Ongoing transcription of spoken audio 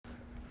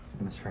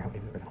I'm sure how many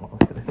people don't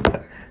listen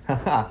to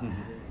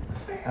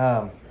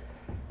it.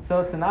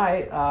 So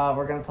tonight,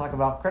 we're going to talk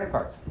about credit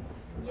cards.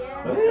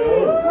 Yeah. Let's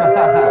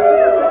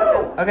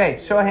go.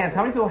 Okay, show of hands.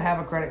 How many people have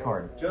a credit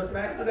card? Just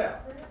maxed it out.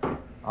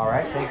 All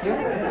right, thank you.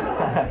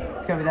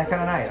 It's going to be that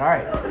kind of night. All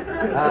right.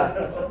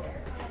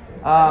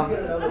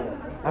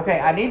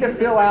 Okay, I kind of need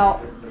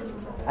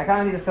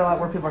to fill out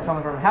where people are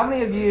coming from. How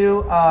many of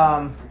you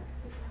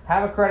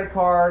have a credit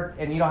card,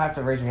 and you don't have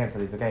to raise your hands for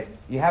these, okay?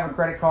 You have a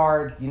credit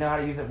card, you know how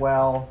to use it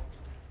well,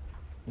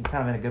 you're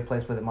kind of in a good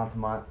place with it month to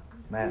month.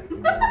 Matt,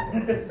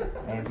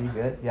 Angie,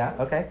 good? Yeah,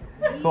 okay,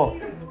 cool.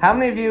 How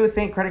many of you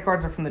think credit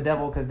cards are from the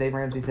devil because Dave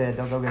Ramsey said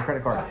don't go get a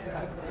credit card?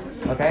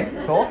 Okay,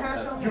 cool.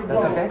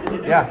 That's okay.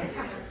 Yeah.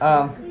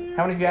 How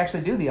many of you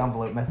actually do the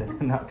envelope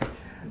method? No.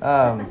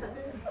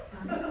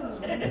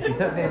 If you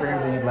took Dave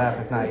Ramsey, you'd laugh.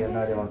 If not, you have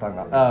no idea what I'm talking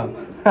about.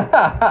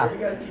 Where you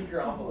guys keep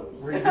your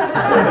envelopes?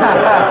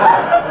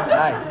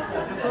 Nice.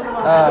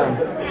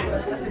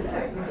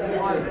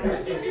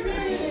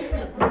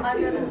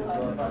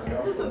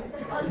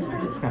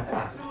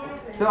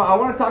 So I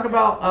want to talk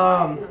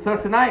about, so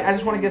tonight I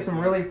just want to give some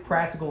really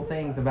practical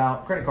things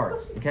about credit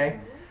cards, okay?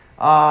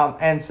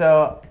 And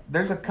so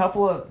there's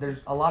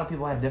a lot of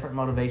people have different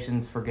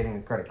motivations for getting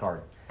a credit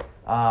card.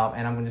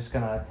 And I'm just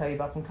going to tell you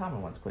about some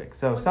common ones quick.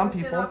 So some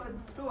people... off at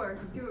the store.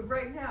 Do it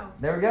right now.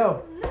 There we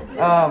go.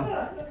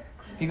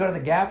 If you go to the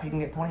Gap, you can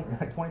get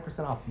 20%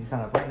 off if you sign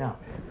up right now.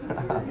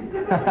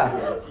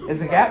 Is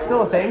the Gap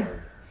still a thing?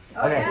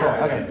 Okay, cool.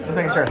 Okay, just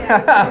making sure.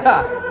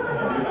 Gosh,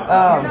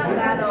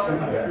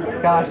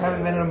 I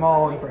haven't been in a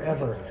mall in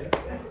forever.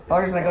 The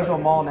only reason I go to a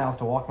mall now is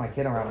to walk my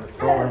kid around in a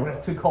stroller when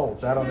it's too cold.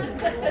 So I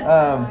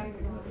don't.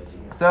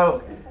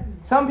 So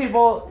some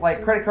people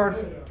like credit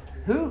cards.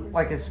 Who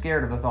is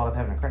scared of the thought of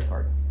having a credit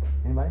card?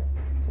 Anybody?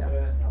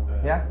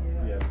 Yeah.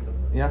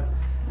 Yeah.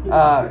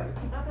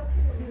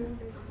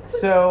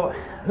 So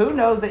who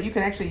knows that you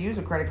can actually use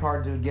a credit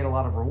card to get a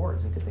lot of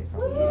rewards and good things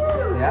from it?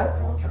 Yeah,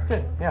 that's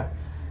good. Yeah.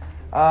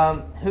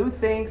 Who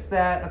thinks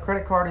that a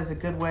credit card is a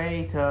good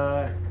way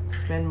to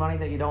spend money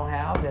that you don't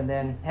have, and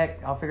then,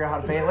 heck, I'll figure out how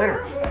to pay it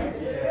later? All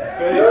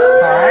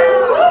right.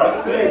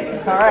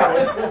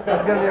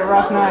 It's going to be a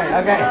rough night.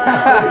 Okay.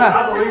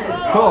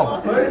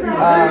 Cool.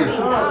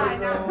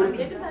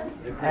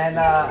 And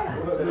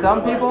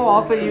some people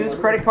also use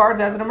credit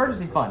cards as an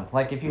emergency fund.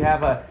 Like if you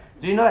have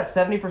do you know that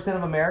 70%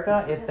 of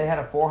America, if they had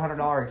a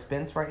 $400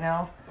 expense right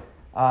now,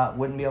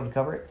 wouldn't be able to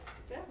cover it?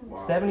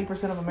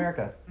 70% of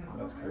America.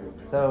 That's crazy.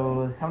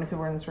 So how many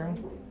people are in this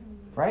room?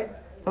 Right?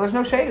 So there's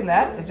no shade in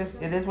that.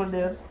 It is what it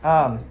is.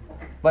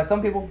 But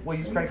some people will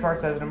use credit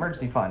cards as an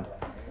emergency fund.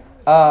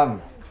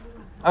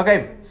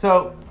 Okay,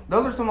 so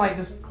those are some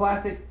just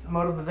classic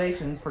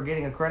motivations for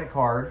getting a credit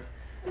card.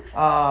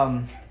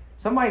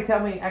 Somebody tell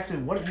me actually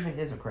what even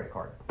is a credit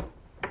card?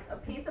 A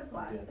piece of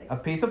plastic. A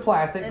piece of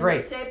plastic,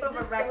 great. In the shape of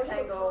a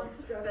rectangle.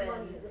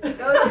 It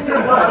goes in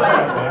your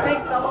wallet.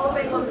 Makes the whole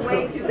thing look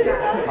way too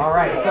bad. All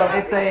right, so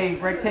it's a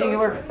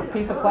rectangular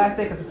piece of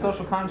plastic. It's a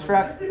social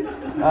construct. She's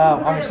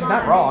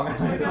not wrong.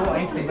 It's a little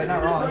angsty, but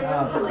not wrong.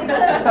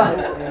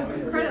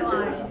 Credit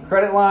line.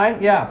 Credit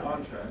line, yeah.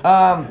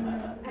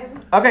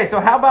 Okay, so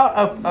how about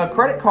a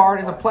credit card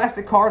is a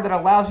plastic card that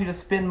allows you to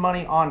spend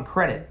money on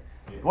credit.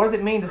 What does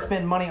it mean to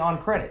spend money on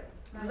credit?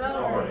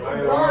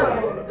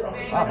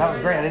 Wow, that was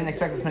great. I didn't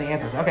expect this many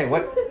answers. Okay,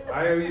 what?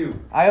 IOU.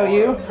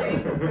 IOU?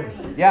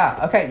 Yeah,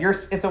 okay.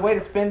 It's a way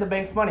to spend the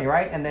bank's money,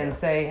 right? And then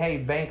say, hey,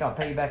 bank, I'll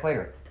pay you back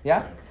later.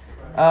 Yeah?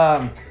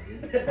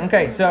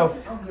 Okay, so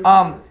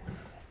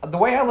the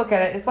way I look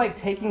at it, it's like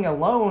taking a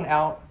loan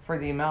out for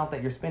the amount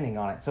that you're spending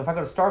on it. So if I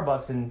go to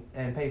Starbucks and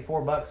pay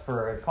 $4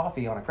 for a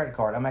coffee on a credit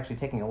card, I'm actually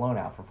taking a loan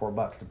out for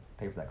 $4 to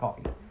pay for that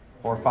coffee.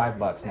 Or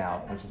 $5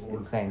 now, which is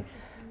insane.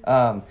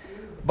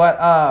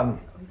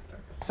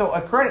 So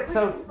a credit.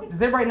 So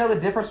does everybody know the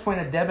difference between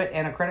a debit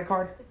and a credit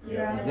card?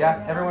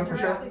 Yeah. Everyone for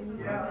sure.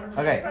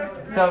 Okay.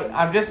 So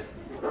I'm just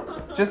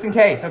in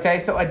case. Okay.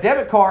 So a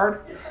debit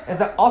card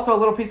is also a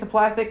little piece of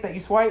plastic that you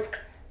swipe,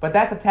 but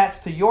that's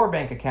attached to your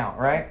bank account,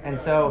 right? And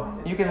so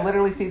you can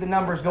literally see the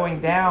numbers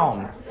going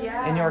down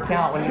in your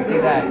account when you see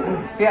that.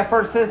 If you have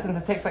First Citizens,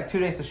 it takes 2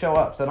 days to show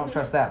up, so don't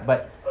trust that.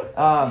 But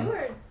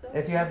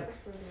if you have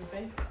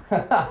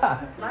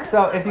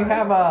so if you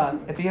have a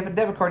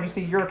debit card, you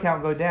see your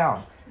account go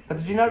down. But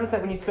did you notice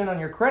that when you spend on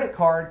your credit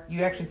card,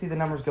 you actually see the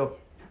numbers go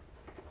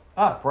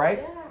up,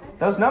 right?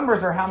 Those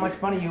numbers are how much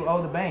money you owe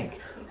the bank.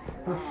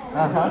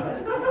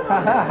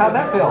 How'd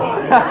that feel?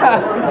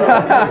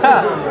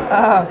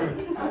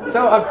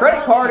 So a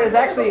credit card is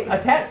actually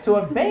attached to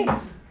a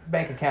bank's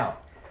bank account.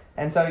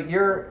 And so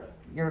you're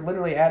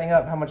literally adding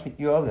up how much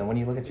you owe them when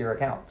you look at your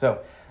account.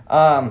 So,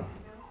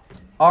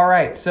 all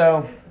right,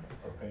 so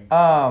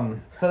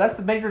that's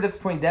the major difference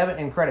between debit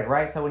and credit,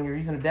 right? So when you're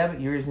using a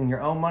debit, you're using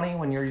your own money.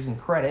 When you're using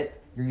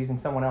credit, you're using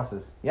someone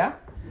else's. Yeah?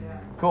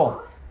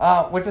 Cool.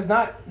 Which is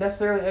not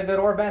necessarily a good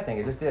or a bad thing.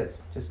 It just is.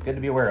 Just good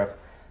to be aware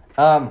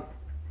of.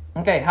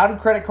 Okay, how do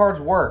credit cards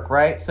work,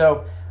 right?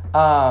 So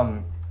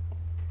I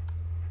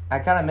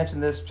kind of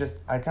mentioned this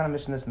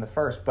in the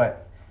first,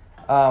 but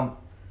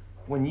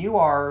when you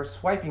are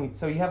swiping,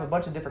 so you have a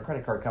bunch of different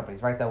credit card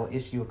companies, right, that will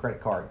issue you a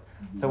credit card.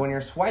 So when you're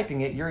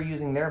swiping it, you're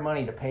using their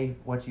money to pay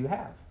what you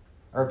have,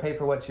 or pay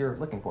for what you're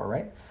looking for,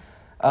 right?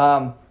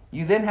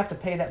 You then have to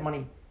pay that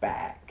money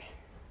back.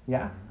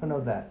 Yeah? Who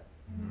knows that?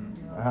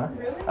 Uh-huh.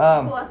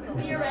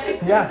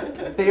 Theoretically. Yeah.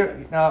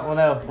 Well,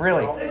 no,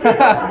 really.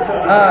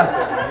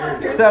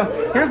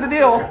 So here's the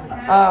deal.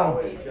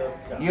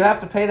 You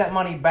have to pay that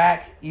money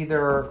back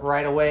either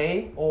right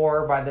away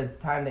or by the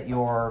time that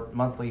your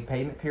monthly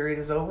payment period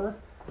is over,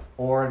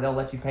 or they'll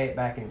let you pay it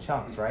back in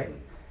chunks, right?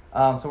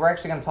 So we're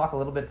actually going to talk a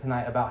little bit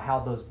tonight about how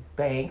those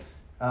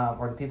banks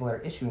or the people that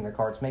are issuing their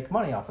cards make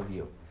money off of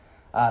you.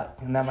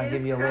 And that might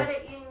give you a little...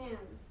 Credit unions.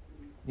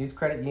 Use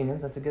credit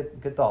unions. That's a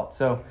good thought.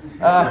 So,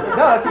 no,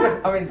 that's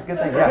a good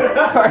thing.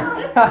 Yeah, sorry.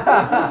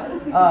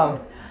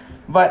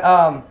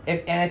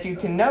 If you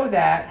can know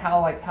that,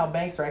 how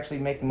banks are actually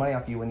making money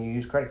off you when you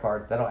use credit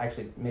cards, that'll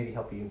actually maybe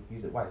help you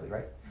use it wisely,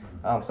 right?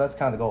 So that's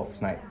kind of the goal for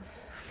tonight.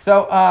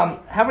 So,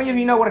 how many of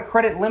you know what a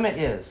credit limit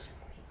is?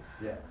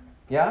 Yeah.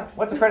 Yeah?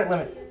 What's a credit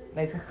limit,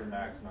 Nathan? It's the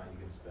max amount you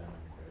can spend.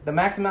 The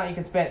max amount you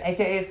can spend,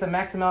 aka it's the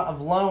max amount of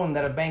loan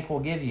that a bank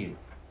will give you.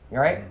 All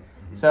right?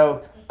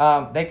 So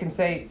they can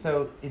say,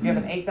 so if you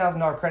have an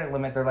 $8,000 credit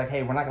limit, they're like,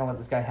 hey, we're not going to let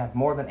this guy have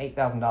more than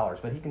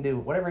 $8,000, but he can do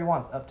whatever he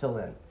wants up till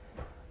then.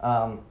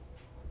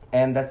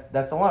 And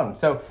that's a loan.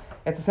 So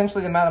it's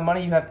essentially the amount of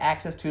money you have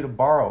access to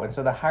borrow. And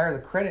so the higher the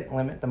credit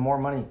limit, the more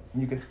money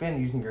you can spend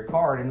using your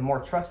card, and the more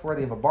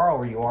trustworthy of a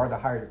borrower you are, the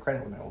higher your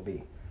credit limit will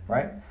be,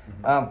 right?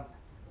 A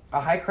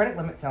high credit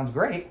limit sounds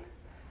great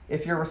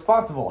if you're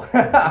responsible.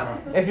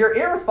 If you're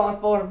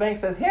irresponsible and a bank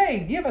says,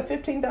 hey, you have a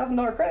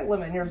 $15,000 credit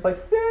limit, and you're just like,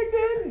 sick,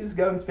 dude, you just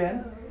go and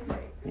spend,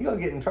 you're going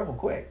to get in trouble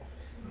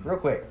real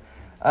quick.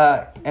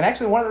 And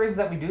actually, one of the reasons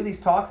that we do these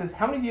talks is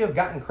how many of you have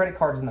gotten credit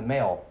cards in the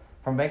mail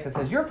from a bank that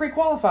says, you're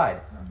pre-qualified?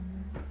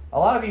 A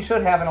lot of you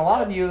should have, and a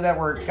lot of you that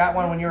got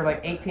one when you were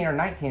like 18 or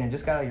 19 and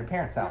just got out of your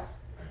parents' house.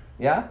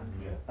 Yeah?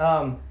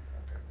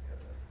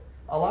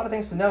 A lot of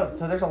things to note.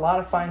 So there's a lot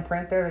of fine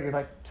print there that you're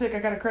like, sick, I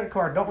got a credit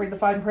card, don't read the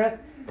fine print.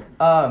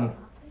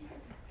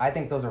 I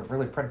think those are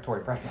really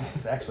predatory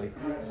practices, actually,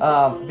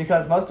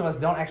 because most of us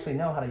don't actually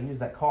know how to use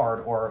that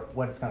card or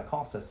what it's going to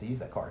cost us to use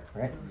that card,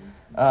 right?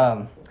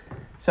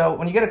 So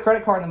when you get a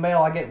credit card in the mail,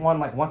 I get one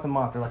like once a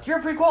month. They're like,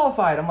 you're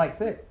pre-qualified. I'm like,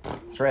 sick,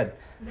 shred.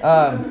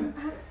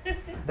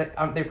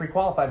 They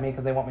pre-qualified me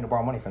because they want me to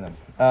borrow money from them.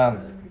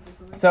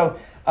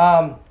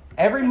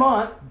 Every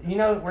month, you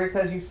know where it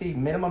says you see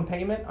minimum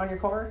payment on your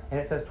card, and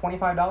it says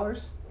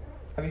 $25?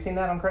 Have you seen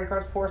that on credit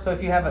cards before? So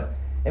if you have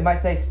it might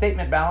say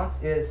statement balance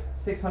is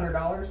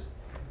 $600,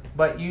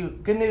 but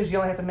good news, you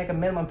only have to make a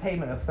minimum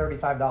payment of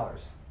 $35.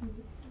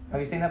 Have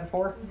you seen that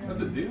before?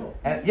 That's a deal.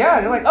 And yeah,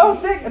 you're like, oh,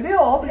 sick, a deal.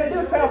 All you got to do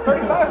is pay off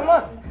 $35 a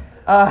month.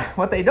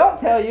 What they don't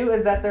tell you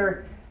is that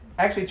they're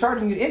actually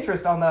charging you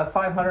interest on the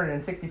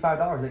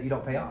 $565 that you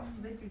don't pay off.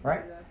 They do tell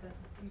right? you that, but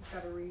you just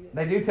gotta read it.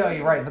 They do tell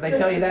you, right, but they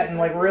tell you that in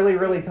like really,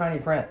 really tiny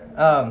print.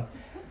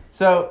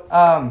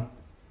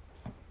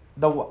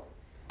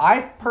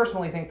 I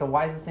personally think the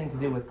wisest thing to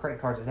do with credit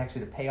cards is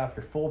actually to pay off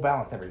your full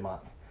balance every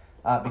month,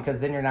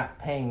 because then you're not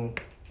paying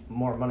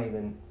more money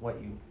than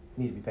what you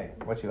need to be paying,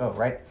 what you owe,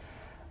 right?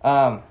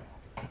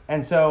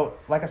 And so,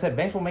 like I said,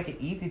 banks will make it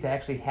easy to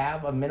actually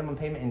have a minimum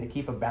payment and to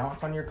keep a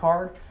balance on your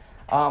card,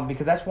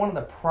 because that's one of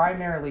the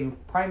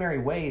primary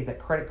ways that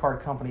credit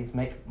card companies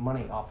make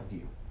money off of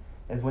you,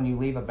 is when you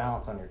leave a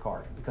balance on your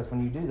card. Because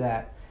when you do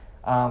that,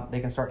 they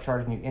can start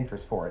charging you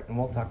interest for it, and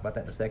we'll talk about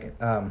that in a second.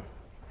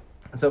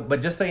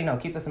 But just so you know,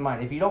 keep this in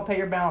mind. If you don't pay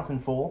your balance in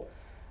full,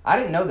 I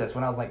didn't know this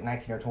when I was like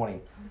 19 or 20.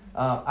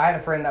 I had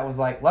a friend that was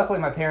like, luckily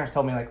my parents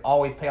told me like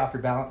always pay off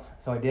your balance,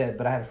 so I did.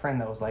 But I had a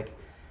friend that was like,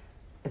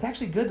 it's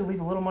actually good to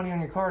leave a little money on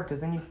your card because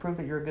then you prove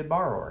that you're a good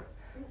borrower.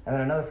 And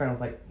then another friend was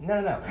like,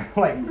 no,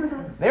 like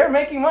they're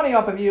making money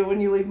off of you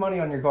when you leave money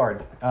on your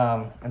card.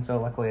 And so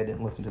luckily I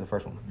didn't listen to the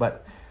first one.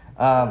 But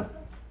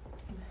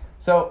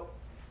so,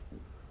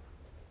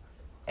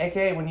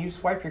 aka when you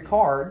swipe your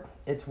card,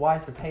 it's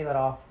wise to pay that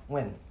off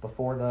when?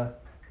 Before the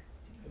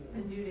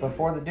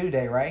due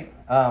date, right?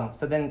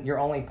 So then you're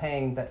only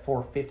paying that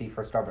 $4.50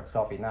 for Starbucks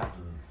coffee, not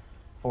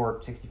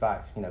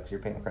 $4.65, because you're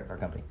paying the credit card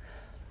company.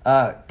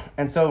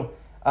 And so,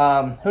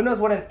 who knows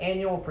what an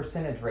annual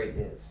percentage rate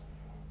is?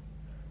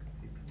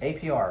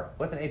 APR.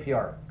 What's an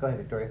APR? Go ahead,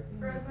 Victoria.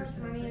 For as much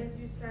money as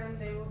you spend,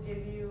 they will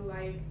give you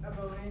like a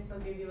bonus. They'll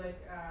give you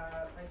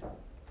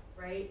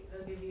right?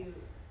 They'll give you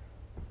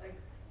like.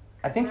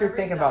 I think you're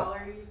thinking about.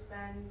 $1 you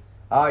spend.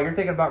 You're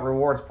thinking about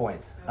rewards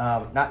points.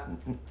 Okay.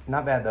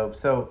 Not bad though.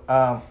 So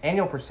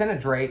annual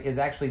percentage rate is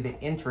actually the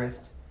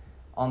interest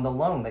on the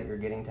loan that you're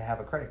getting to have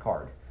a credit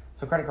card.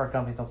 So credit card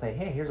companies don't say,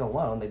 hey, here's a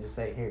loan. They just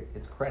say, here,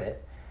 it's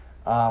credit.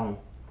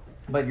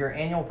 But your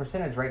annual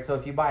percentage rate, so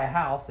if you buy a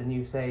house and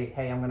you say,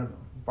 hey, I'm going to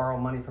borrow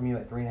money from you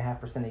at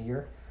 3.5% a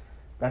year,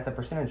 that's a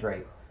percentage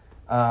rate.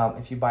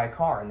 If you buy a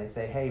car and they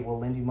say, hey, we'll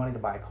lend you money to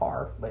buy a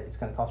car, but it's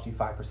going to cost you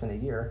 5% a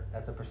year,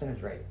 that's a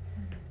percentage rate.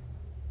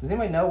 Does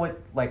anybody know what,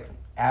 like,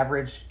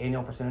 average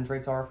annual percentage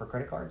rates are for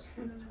credit cards?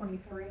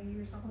 23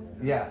 or something.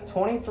 Yeah,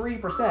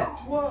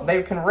 23%. Whoa.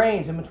 They can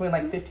range in between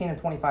like 15 and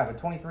 25, but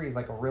 23 is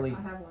like a really...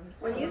 I have one.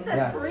 When you said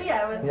Yeah. 3,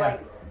 I was Yeah. like,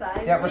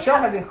 sign Yeah, me Rochelle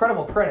up. has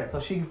incredible credit, so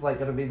she's like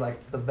going to be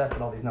like the best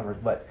at all these numbers.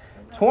 But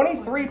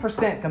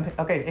 23%,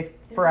 okay, if,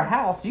 for a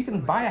house, you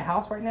can buy a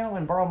house right now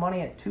and borrow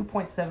money at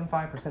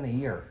 2.75% a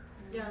year,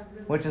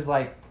 which is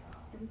like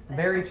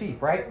very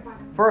cheap, right?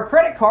 For a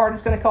credit card,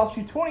 it's going to cost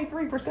you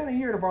 23% a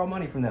year to borrow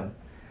money from them.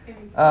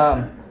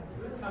 But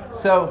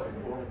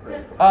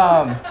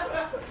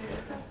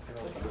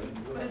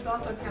it's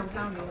also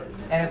compounding,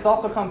 isn't it? And it's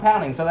also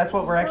compounding, so that's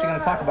what we're actually going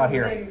to talk about So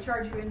here. they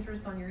charge you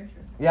interest on your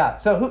interest. Yeah,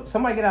 so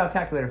somebody get out a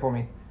calculator for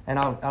me, and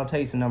I'll tell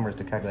you some numbers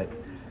to calculate.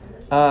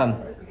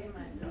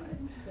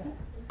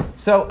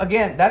 So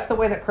again, that's the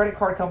way that credit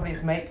card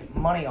companies make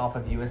money off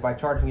of you, is by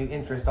charging you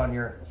interest on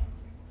your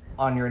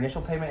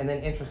initial payment and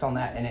then interest on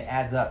that, and it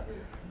adds up.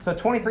 So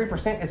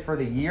 23% is for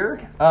the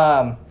year.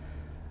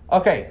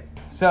 Okay,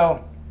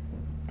 so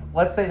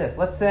let's say this.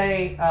 Let's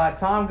say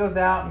Tom goes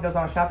out and goes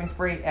on a shopping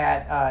spree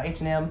at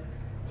H&M,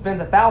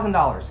 spends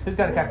 $1,000. Who's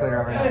got a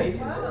calculator over now?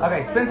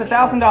 Okay, spends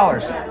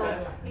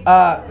 $1,000.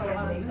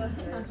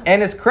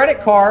 And his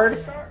credit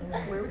card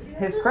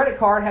has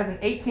an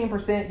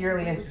 18%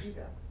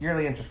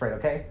 yearly interest rate,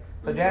 okay?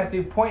 So Jazz,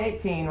 do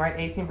 0.18, right?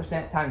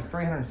 18% times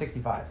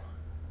 365.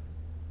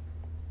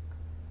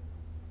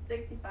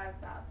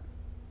 65,000.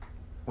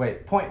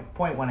 Wait,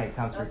 0.18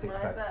 times That's what I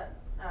 365. said.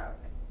 Oh, okay.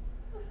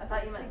 I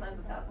thought you meant times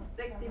 1,000.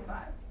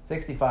 65.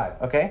 65,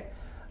 okay?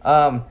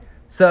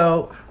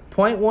 So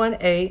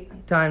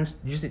 0.18 times,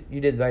 you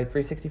did by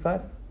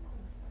 365?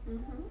 Mm-hmm.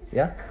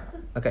 Yeah?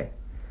 Okay.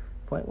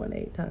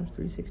 0.18 times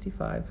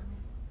 365.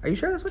 Are you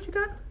sure that's what you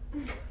got?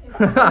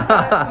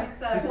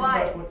 65.7.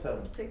 Why?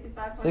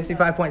 65.7.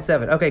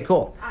 65.7. Okay,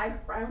 cool. I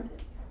rounded.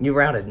 You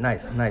rounded.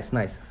 Nice.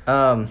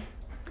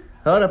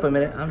 Hold up a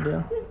minute. I'm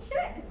doing.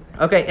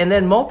 Okay, and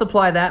then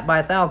multiply that by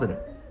 1,000.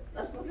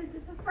 That's what I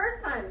did the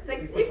first time.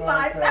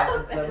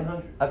 65,000.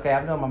 700. Okay,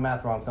 I'm doing my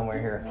math wrong somewhere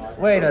here.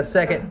 Wait a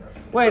second.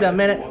 Wait a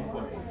minute.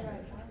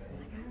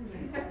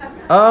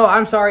 Oh,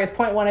 I'm sorry. It's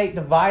 0.18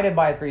 divided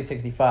by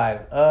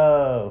 365.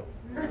 Oh.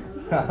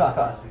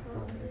 A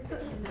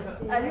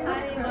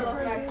tiny little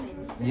fraction.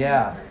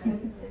 Yeah.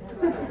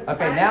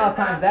 Okay, now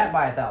times that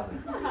by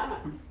 1,000.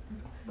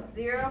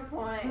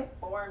 0.49.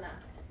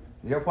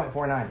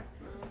 0.49.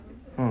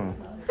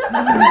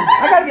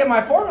 I gotta get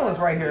my formulas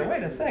right here.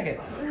 Wait a second.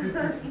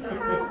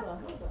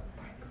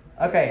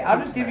 Okay, I'll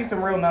just give you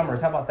some real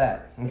numbers. How about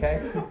that?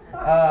 Okay.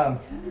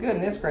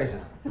 Goodness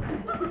gracious.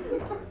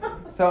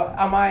 So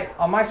on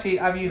my sheet,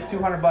 I've used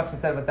 $200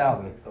 instead of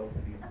 1,000.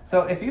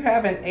 So if you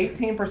have an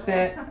 18%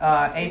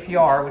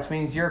 APR, which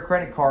means your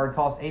credit card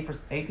costs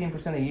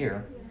 18% a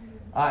year,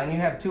 and you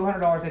have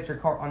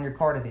 $200 on your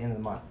card at the end of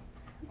the month,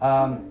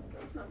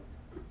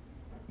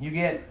 you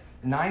get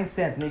 9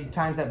 cents, and then you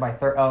times that by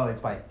 30. Oh, it's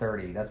by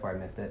 30. That's why I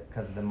missed it,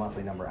 because of the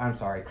monthly number. I'm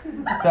sorry.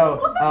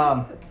 So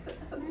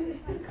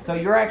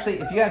you're actually,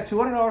 if you have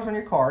 $200 on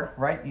your card,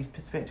 right? You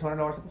spent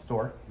 $200 at the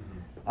store,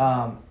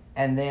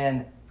 and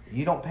then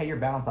you don't pay your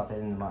balance off at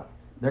the end of the month.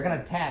 They're going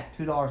to tack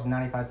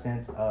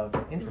 $2.95 of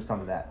interest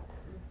onto that,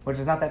 which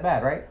is not that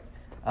bad, right?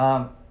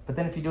 But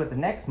then if you do it the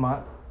next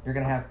month, you're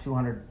going to have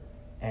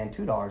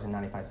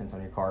 $202.95 on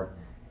your card,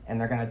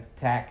 and they're going to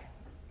tack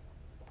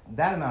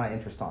that amount of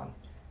interest on.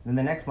 Then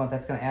the next month,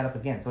 that's going to add up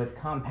again, so it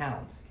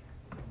compounds.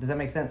 Does that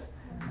make sense?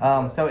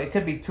 So it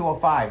could be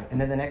 205, and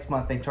then the next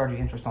month they charge you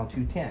interest on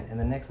 210, and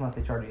the next month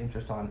they charge you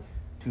interest on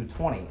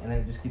 220, and then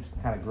it just keeps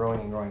kind of growing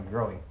and growing and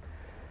growing.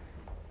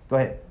 Go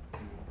ahead.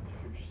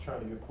 You're just trying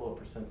to pull up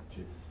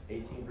percentages.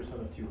 18%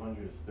 of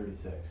 200 is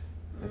 36.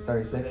 It's So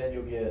 36. then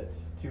you'll get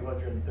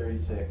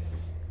 236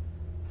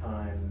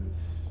 times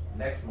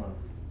next month.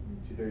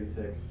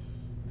 236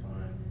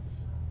 times.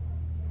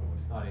 Oh,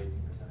 it's not 18% every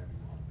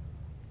month.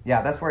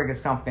 Yeah, that's where it gets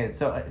complicated.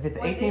 So if it's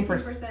 18%,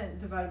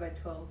 18% divided by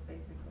 12,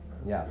 basically.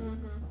 yeah,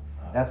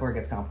 Mm-hmm. that's where it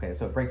gets complicated.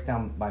 So it breaks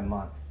down by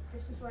month.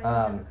 This is why I don't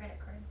have a credit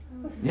card.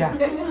 Yeah,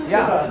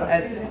 yeah,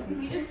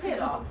 and, You just pay it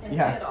off. And pay it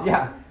yeah, off.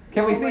 yeah.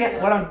 Can we see it?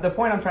 The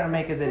point I'm trying to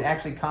make is it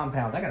actually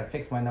compounds. I gotta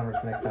fix my numbers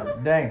for next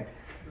time. Dang.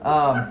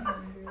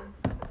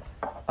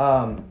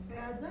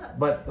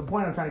 But the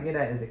point I'm trying to get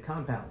at is it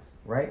compounds,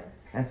 right?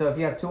 And so if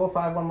you have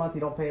 205 one month, you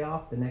don't pay it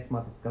off. The next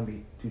month it's gonna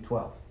be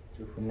 212.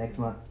 The next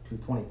month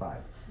 225.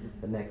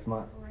 The next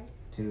month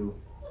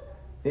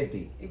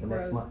 250. It The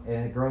next grows. month,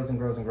 and it grows and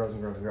grows and grows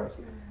and grows and grows.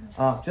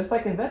 Just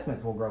like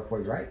investments will grow for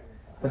you, right?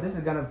 But this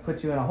is gonna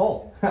put you in a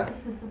hole.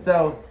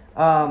 So.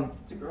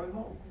 It's a growing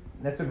hole.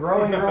 That's a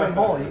growing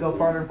hole. You go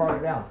farther and farther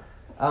down.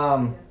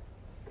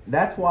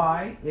 That's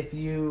why if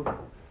you...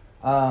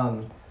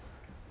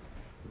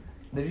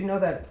 did you know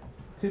that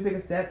 2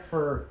 biggest debts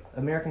for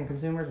American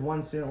consumers,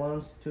 1 student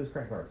loans, 2 is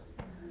credit cards?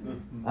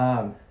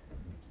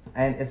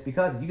 And it's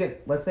because you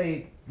get, let's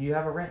say you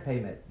have a rent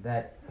payment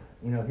that,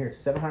 here,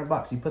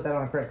 $700. You put that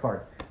on a credit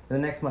card. The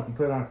next month you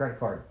put it on a credit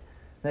card.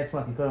 Next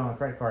month you put it on a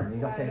credit card and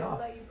you don't pay it off.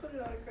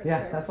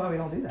 Yeah, that's why we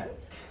don't do that.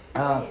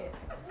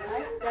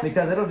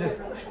 Because it'll just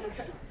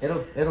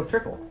it'll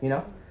trickle, you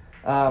know,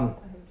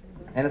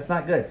 and it's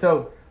not good.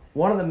 So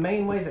one of the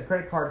main ways that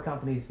credit card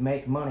companies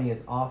make money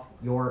is off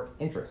your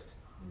interest,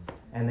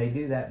 and they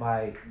do that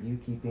by you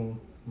keeping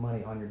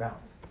money on your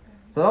balance.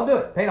 So they'll do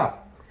it, pay it off.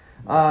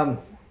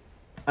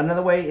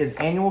 Another way is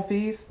annual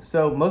fees.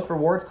 So most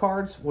rewards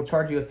cards will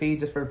charge you a fee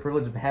just for the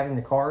privilege of having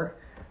the card.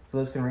 So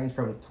those can range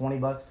from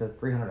 $20 to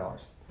 $300.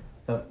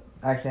 So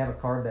I actually have a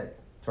card that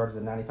charges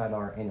a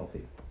 $95 annual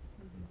fee.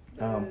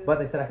 But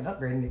they said I can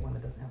upgrade and get one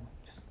that doesn't have one.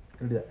 Just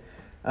gonna do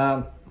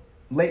that.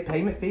 Late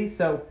payment fees.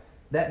 So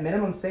that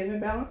minimum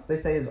statement balance, they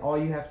say, is all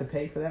you have to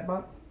pay for that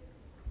month,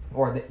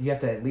 or that you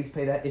have to at least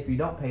pay that. If you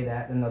don't pay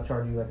that, then they'll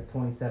charge you like a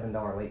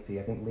 $27 late fee.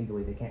 I think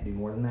legally they can't do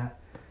more than that.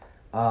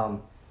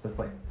 But it's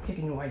like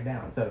kicking you right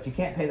down. So if you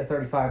can't pay the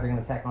 $35, they're going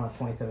to tack on a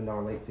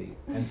 $27 late fee.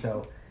 And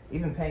so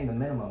even paying the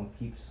minimum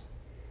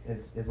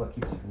is what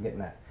keeps you from getting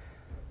that.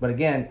 But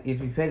again, if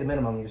you pay the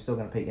minimum, you're still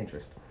going to pay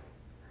interest.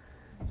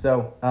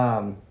 So,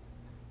 and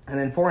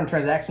then foreign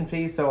transaction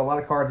fees. So a lot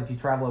of cards, if you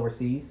travel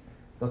overseas,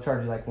 they'll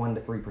charge you like 1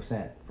 to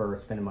 3% for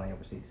spending money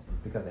overseas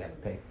because they have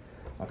to pay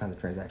all kinds of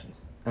transactions.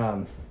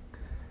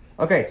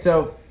 Okay,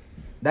 so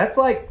that's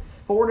like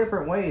 4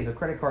 different ways a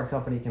credit card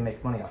company can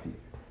make money off you.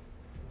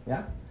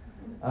 Yeah?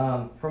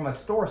 From a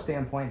store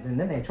standpoint, and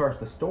then they charge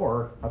the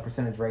store a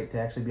percentage rate to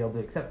actually be able to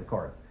accept the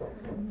card.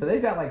 So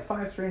they've got like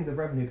 5 streams of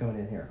revenue coming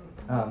in here,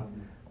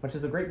 which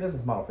is a great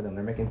business model for them.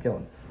 They're making a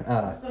killing.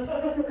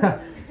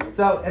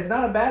 So it's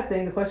not a bad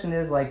thing. The question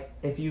is, like,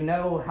 if you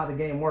know how the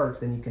game works,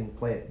 then you can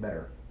play it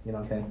better. You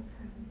know what I'm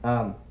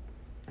saying?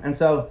 And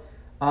so,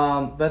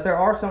 but there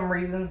are some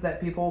reasons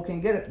that people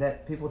can get it,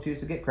 that people choose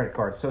to get credit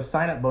cards. So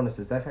sign-up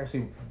bonuses. That's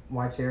actually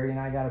why Charity and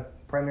I got a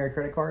primary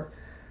credit card.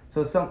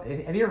 So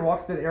have you ever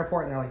walked through the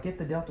airport and they're like, get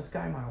the Delta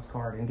Sky Miles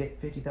card and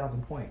get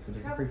 50,000 points, which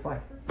is a free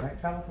flight,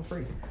 right? Travel for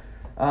free.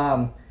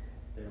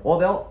 Well,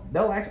 they'll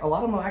a lot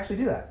of them will actually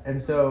do that.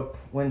 And so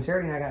when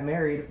Charity and I got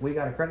married, we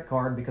got a credit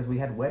card because we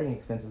had wedding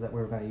expenses that we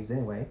were going to use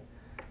anyway.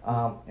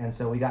 And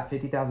so we got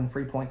 50,000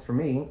 free points for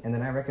me, and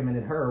then I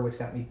recommended her, which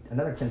got me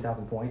another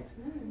 10,000 points.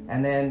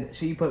 And then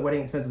she put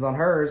wedding expenses on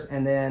hers,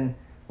 and then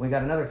we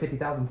got another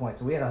 50,000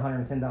 points. So we had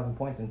 110,000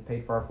 points and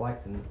paid for our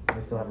flights, and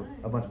we still have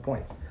a bunch of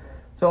points.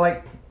 So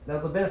like that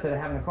was a benefit of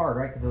having a card,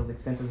 right? Because those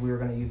expenses we were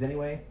going to use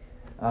anyway,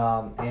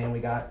 and we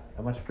got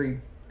a bunch of free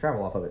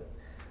travel off of it.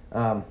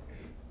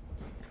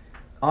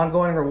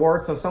 Ongoing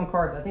rewards. So some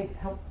cards, I think,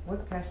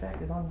 what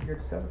cashback is on your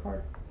Discover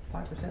card?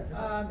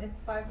 5%? It's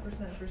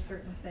 5% for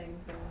certain things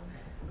and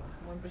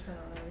 1%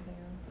 on everything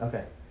else.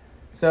 Okay.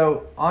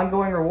 So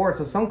ongoing rewards.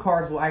 So some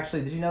cards will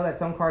actually, did you know that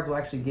some cards will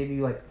actually give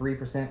you like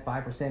 3%,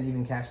 5%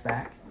 even cash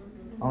back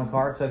on the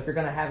card? So if you're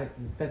going to have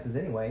expenses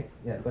anyway,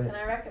 yeah, go ahead.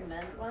 Can I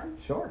recommend one?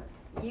 Sure.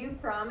 You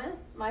Promise.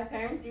 My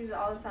parents use it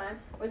all the time,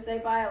 which they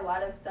buy a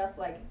lot of stuff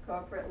like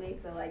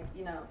corporately. So like,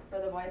 you know,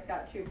 for the Boy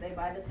Scout troop, they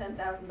buy the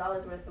 $10,000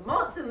 worth of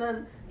mulch, and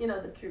then, you know,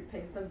 the troop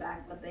pays them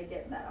back, but they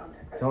get that on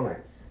their credit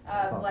card.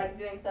 Awesome. Like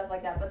doing stuff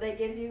like that. But they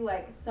give you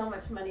like so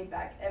much money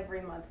back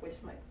every month, which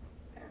my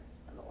parents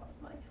spend a lot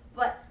of money.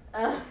 But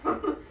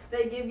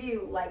they give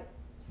you like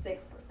 6%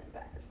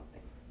 back or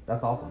something.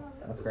 That's awesome.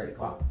 So That's great.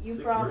 Wow. You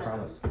 6%.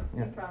 promise.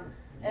 Yeah. You promise.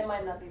 It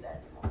might not be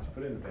that anymore.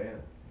 Put it in the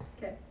van.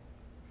 Okay.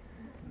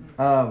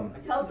 Um,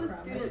 Helps with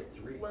Promise.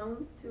 student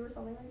loans too, or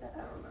something like that. I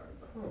don't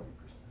remember.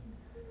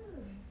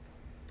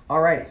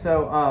 all right.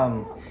 So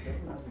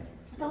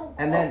Don't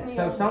and quote then me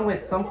so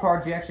on some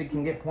cards you actually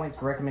can get points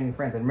for recommending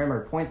friends. And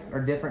remember, points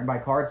are different by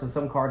card. So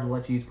some cards will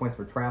let you use points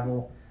for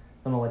travel.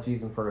 Some will let you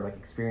use them for like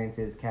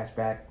experiences, cash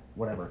back,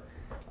 whatever.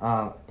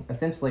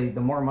 Essentially, the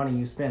more money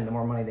you spend, the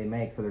more money they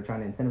make. So they're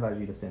trying to incentivize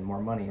you to spend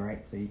more money,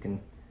 right? So you can,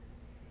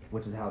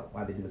 which is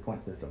why they do the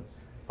point system.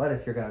 But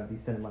if you're going to be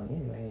spending money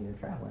anyway and you're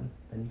traveling,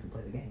 then you can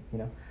play the game, you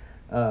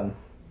know?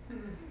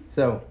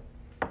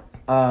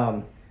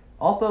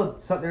 Also,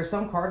 there's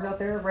some cards out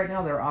there right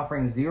now that are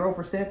offering 0%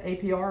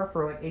 APR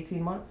for like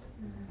 18 months.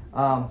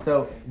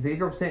 So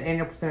 0%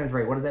 annual percentage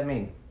rate, what does that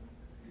mean?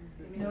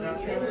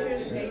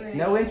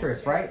 No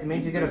interest, right? It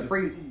means you get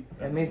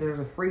it means there's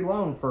a free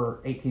loan for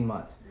 18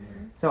 months.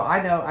 So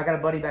I know I got a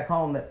buddy back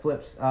home that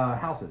flips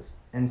houses.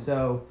 And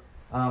so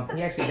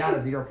he actually got a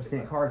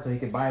 0% card so he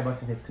could buy a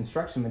bunch of his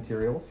construction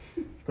materials,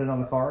 put it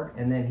on the card,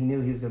 and then he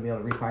knew he was going to be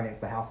able to refinance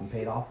the house and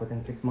pay it off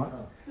within 6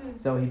 months.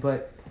 So he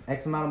put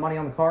X amount of money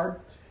on the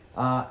card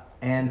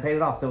and paid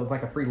it off. So it was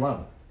like a free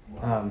loan.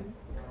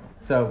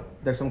 So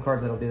there's some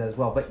cards that'll do that as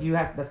well. But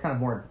that's kind of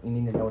more, you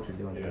need to know what you're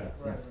doing. Yeah.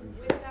 Yes.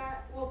 With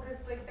that, well,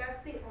 because like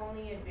that's the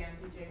only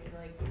advantage I feel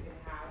like you could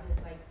have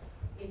is like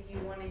if you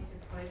wanted to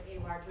put a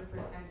larger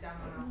percent down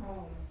on a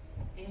home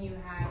and you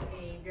had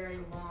a very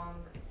long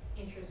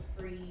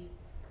interest-free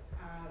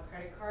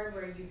credit card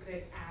where you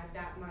could add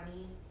that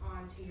money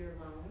onto your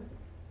loan,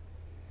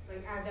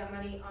 like add that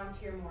money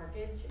onto your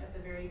mortgage at the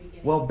very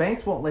beginning. Well,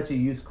 banks won't let you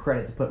use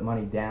credit to put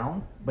money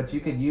down, but you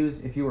could use,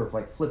 if you were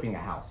like flipping a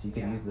house, you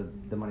could use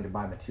the money to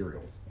buy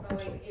materials, But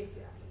essentially. like if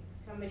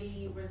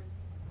somebody was,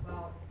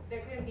 well,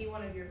 that couldn't be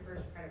one of your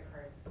first credit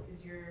cards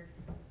because your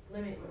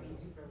limit would be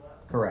super low.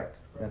 Correct.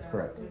 That's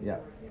correct. Yeah,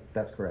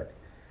 that's correct.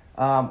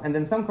 And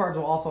then some cards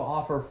will also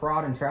offer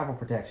fraud and travel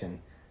protection.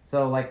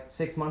 So like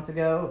 6 months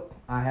ago,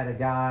 I had a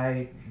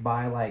guy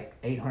buy like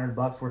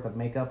 $800 worth of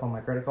makeup on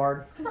my credit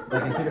card,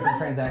 like in 2 different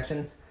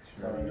transactions.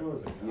 Charity.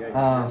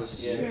 Yeah,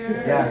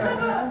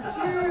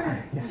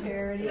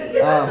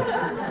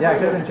 it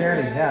could have been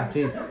charity. Yeah,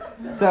 jeez.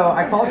 So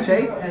I called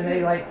Chase and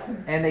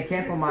they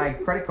canceled my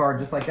credit card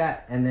just like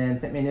that, and then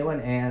sent me a new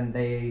one, and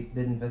they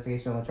did an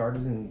investigation on the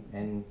charges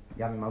and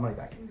got me my money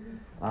back.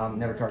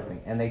 Never charged me,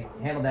 and they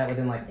handled that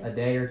within like a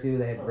day or two.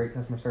 They had great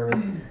customer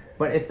service.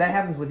 But if that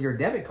happens with your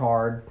debit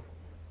card,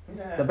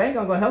 the bank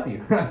ain't gonna help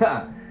you.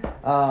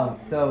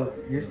 So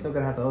you're still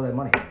gonna have to owe that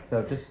money.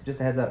 So just a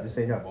heads up, just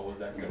so you know. What was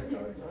that credit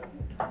card?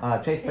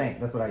 Chase Bank,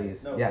 that's what I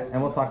use. Yeah, and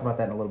we'll talk about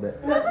that in a little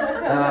bit.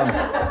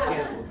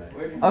 Canceled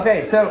that.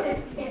 Okay, so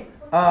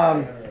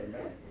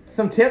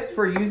some tips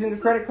for using a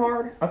credit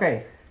card.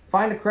 Okay,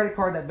 find a credit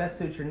card that best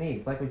suits your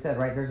needs. Like we said,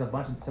 right, there's a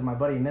bunch of, so my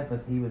buddy in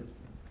Memphis, he was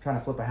trying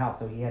to flip a house,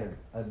 so he had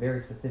a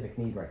very specific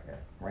need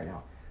right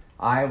now.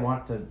 I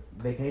want to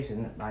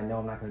vacation. I know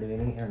I'm not going to do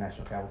any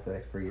international travel for the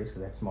next 3 years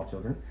because I have small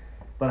children,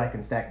 but I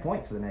can stack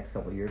points for the next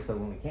couple of years, so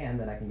when we can,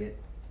 then I can get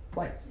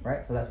flights,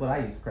 right? So that's what I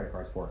use credit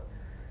cards for.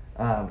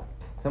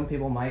 Some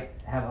people might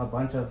have a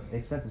bunch of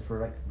expenses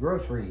for like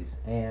groceries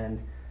and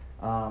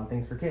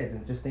things for kids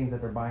and just things that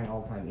they're buying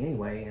all the time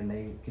anyway, and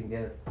they can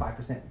get a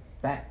 5%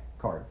 back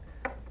card.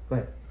 Go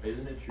ahead.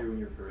 Isn't it true when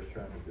you're first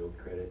trying to build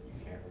credit,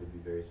 you can't really be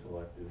very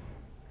selective?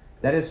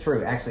 That is true,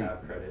 You don't actually.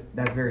 have credit.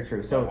 That's very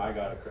true. So So I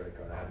got a credit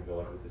card. I had to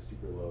go up with a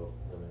super low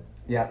limit.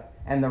 yeah,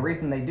 and the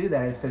reason they do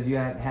that is because you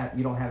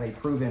don't have a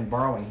proven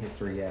borrowing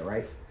history yet,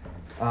 right?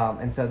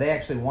 And so they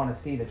actually want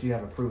to see that you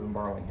have a proven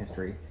borrowing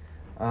history.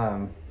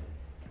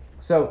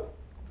 So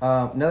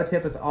another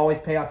tip is always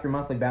pay off your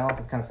monthly balance.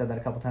 I've kind of said that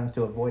a couple times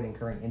to avoid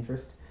incurring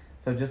interest.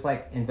 So just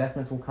like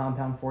investments will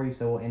compound for you,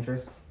 so will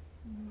interest,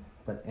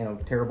 but in a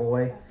terrible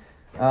way.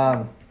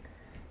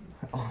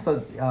 Also,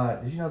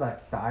 did you know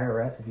that the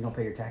IRS, if you don't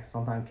pay your taxes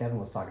on time, Kevin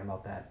was talking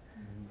about that,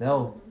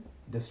 they'll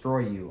destroy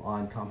you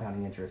on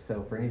compounding interest.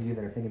 So for any of you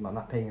that are thinking about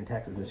not paying your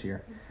taxes this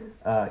year,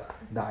 the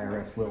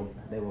IRS will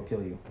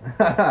kill you.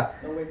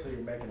 Don't wait till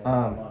you're making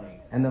enough money.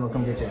 And then they'll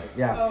come get you.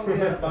 Yeah. Oh,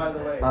 yeah, by the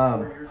way,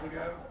 4 years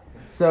ago.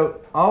 So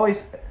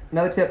always,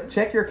 another tip,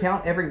 check your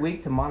account every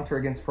week to monitor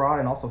against fraud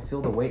and also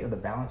feel the weight of the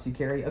balance you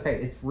carry.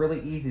 Okay, it's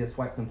really easy to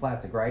swipe some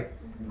plastic, right?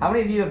 How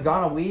many of you have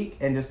gone a week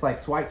and just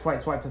like swipe,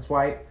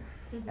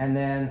 and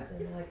then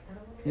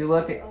you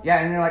look at,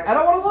 and you're like, I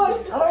don't want to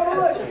look,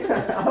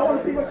 I don't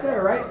want to see what's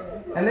there, right?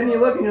 And then you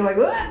look and you're like,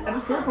 I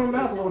just threw it from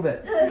my mouth a little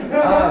bit. I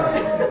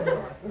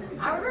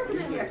would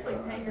recommend you actually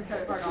paying your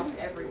credit card off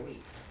every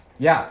week.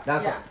 Yeah,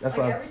 that's like what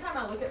I was, every time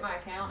I look at my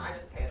account, I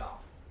just pay it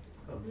off.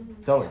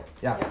 totally,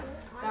 yeah.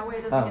 That way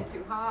it doesn't get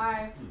too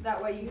high.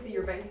 That way you see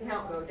your bank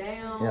account go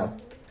down. Yeah.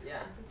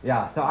 Yeah.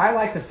 Yeah, so I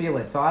like to feel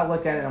it. So I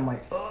look at it and I'm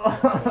like,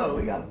 oh,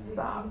 we gotta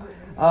stop.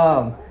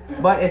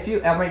 But if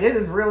you, it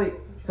is really,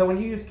 so when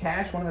you use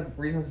cash, one of the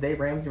reasons Dave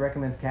Ramsey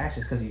recommends cash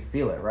is because you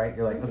feel it, right?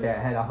 You're like, okay, I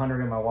had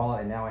 100 in my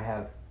wallet and now I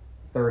have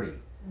 30.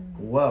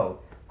 Whoa.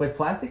 With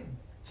plastic,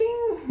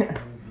 ching,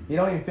 you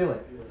don't even feel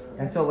it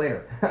until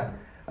later.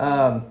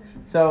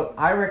 So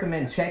I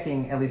recommend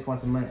checking at least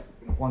once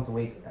a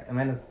week.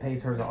 Amanda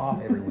pays hers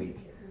off every week.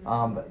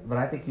 But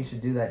I think you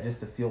should do that just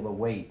to feel the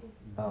weight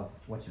of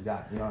what you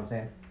got. You know what I'm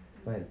saying?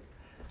 Go ahead.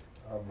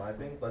 My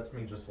bank lets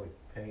me just like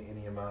pay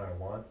any amount I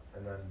want,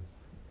 and then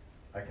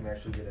I can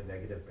actually get a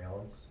negative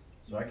balance.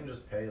 So I can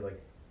just pay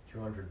like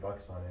 $200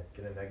 on it,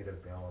 get a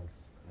negative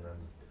balance, and then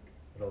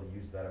it'll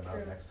use that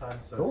amount next time.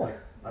 So Cool.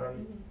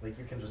 it's like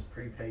you can just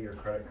prepay your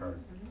credit card.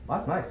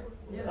 That's nice.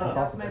 Yeah, That's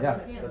awesome. Yeah.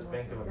 That's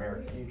Bank of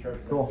America.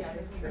 Cool.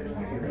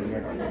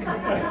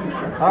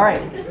 All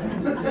right.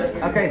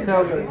 Okay,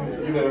 so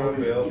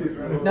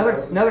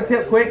another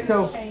tip, quick.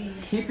 So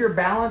keep your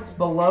balance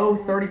below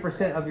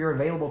 30% of your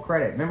available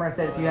credit. Remember, I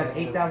said if you have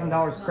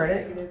 $8,000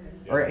 credit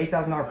or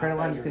 $8,000 credit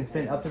line, you can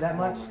spend up to that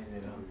much.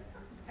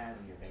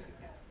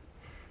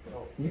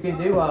 You can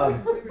do.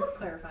 Just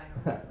clarifying.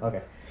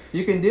 Okay.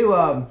 You can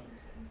do.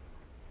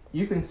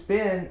 You can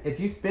spend, if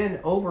you spend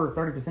over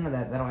 30% of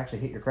that, that'll actually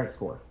hit your credit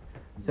score.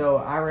 So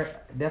I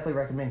definitely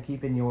recommend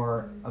keeping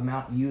your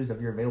amount used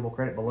of your available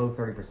credit below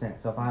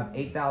 30%. So if I have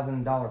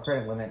 $8,000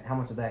 credit limit, how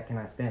much of that can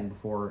I spend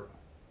before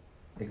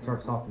it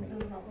starts costing me?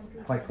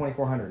 It's like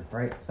 $2,400,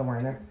 right? Somewhere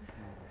in there.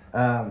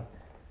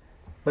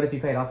 But if you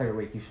pay it off every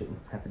week, you shouldn't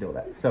have to deal with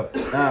that. So,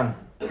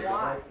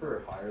 Why? For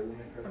a higher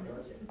limit credit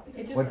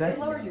card? What's that? It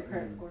lowers your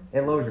credit score.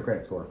 It lowers your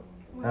credit score.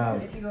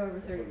 If you go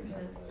over 30%.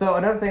 So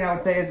another thing I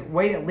would say is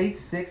wait at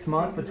least 6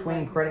 months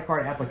between credit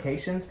card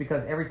applications,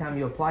 because every time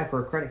you apply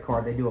for a credit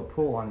card, they do a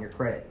pull on your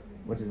credit,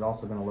 which is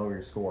also going to lower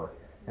your score.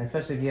 And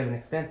especially if you have an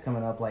expense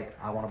coming up, like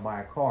I want to buy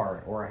a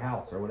car or a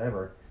house or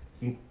whatever,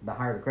 the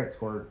higher the credit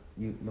score,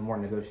 the more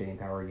negotiating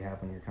power you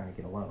have when you're trying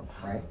to get a loan,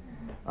 right?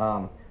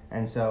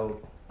 And so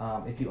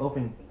if you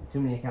open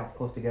too many accounts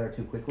close together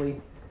too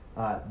quickly,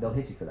 they'll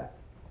hit you for that.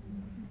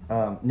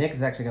 Nick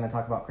is actually going to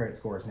talk about credit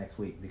scores next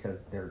week because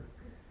they're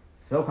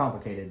so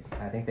complicated.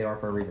 I think they are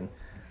for a reason.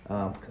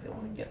 because they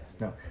want to get us.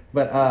 No,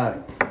 but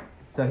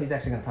so he's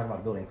actually going to talk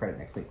about building credit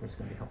next week, which is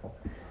going to be helpful.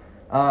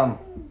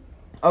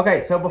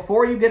 Okay, so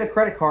before you get a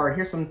credit card,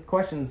 here's some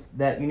questions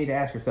that you need to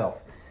ask yourself.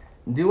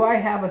 Do I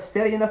have a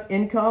steady enough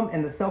income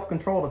and the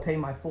self-control to pay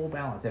my full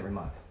balance every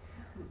month?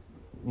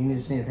 You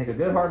just need to take a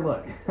good hard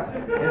look.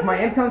 Is my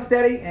income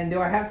steady and do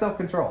I have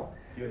self-control?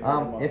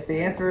 If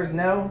the answer is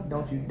no,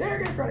 don't you dare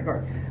get a credit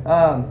card.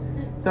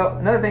 So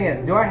another thing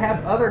is, do I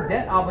have other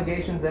debt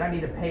obligations that I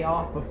need to pay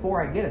off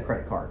before I get a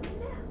credit card?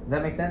 Does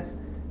that make sense?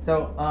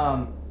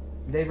 So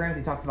Dave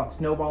Ramsey talks about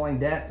snowballing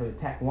debt, so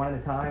attack one at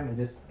a time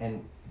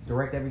and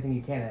direct everything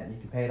you can at it and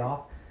you can pay it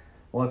off.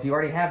 Well, if you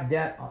already have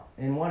debt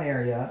in one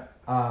area,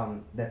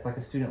 that's like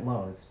a student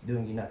loan. It's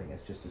doing you nothing.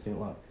 It's just a student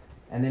loan.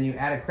 And then you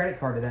add a credit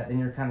card to that, then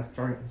you're kind of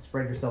starting to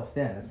spread yourself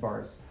thin as far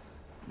as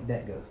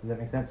debt goes. Does that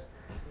make sense?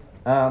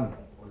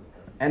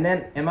 And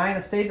then, am I in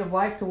a stage of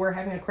life to where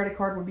having a credit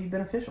card would be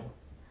beneficial?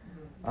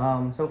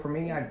 So for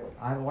me, I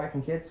have a wife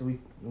and kids, so we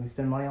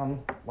spend money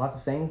on lots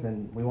of things,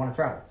 and we want to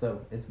travel.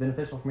 So it's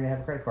beneficial for me to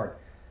have a credit card.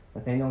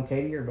 Nathaniel and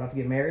Katie are about to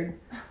get married,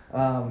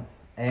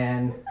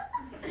 and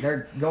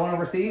they're going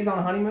overseas on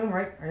a honeymoon,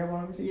 right? Are you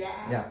going overseas?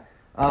 Yeah.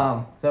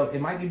 So it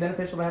might be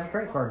beneficial to have a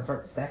credit card and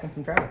start stacking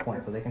some travel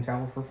points so they can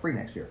travel for free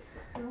next year.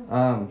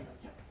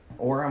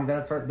 Or I'm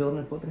gonna start building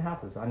and flipping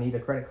houses. I need a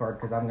credit card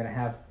because I'm gonna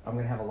have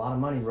a lot of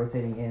money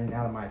rotating in and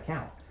out of my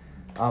account,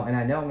 and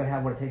I know I'm gonna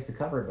have what it takes to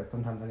cover it, but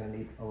sometimes I'm gonna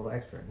need a little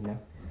extra, you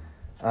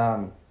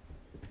know.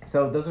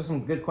 So those are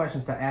some good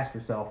questions to ask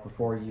yourself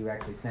before you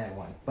actually snag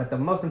one. But the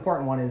most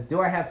important one is,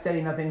 do I have steady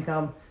enough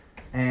income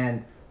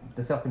and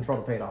the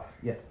self-control to pay it off?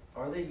 Yes.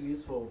 Are they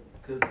useful?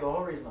 Because the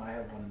whole reason I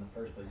have one in the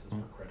first place is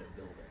for credit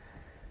building.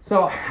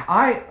 So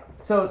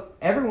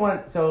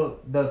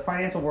the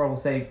financial world will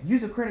say,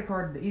 use a credit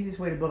card, the easiest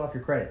way to build off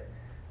your credit,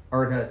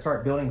 or to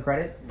start building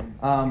credit.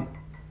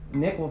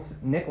 Nick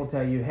will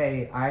tell you,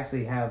 hey, I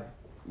actually have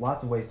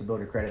lots of ways to build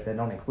your credit that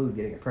don't include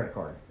getting a credit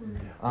card.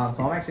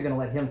 So I'm actually going to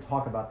let him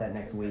talk about that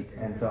next week,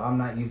 and so I'm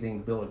not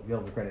using build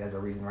a credit as a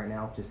reason right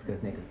now, just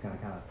because Nick is going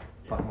to kind of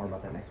talk more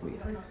about that next week.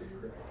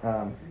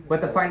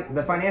 But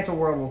the financial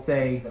world will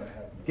say,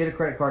 get a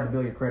credit card to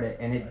build your credit,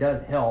 and it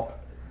does help.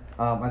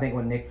 I think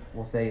what Nick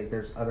will say is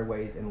there's other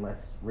ways and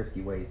less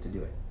risky ways to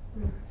do it.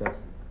 So,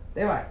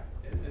 Levi.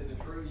 Is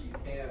it true you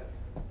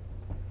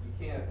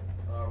can't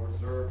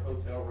reserve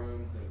hotel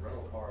rooms and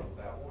rental cars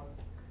without one?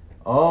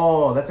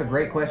 Oh, that's a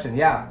great question.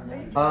 Yeah.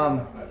 I'm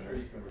not sure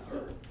you can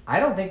reserve. I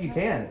don't think you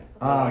can.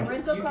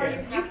 Rental cars,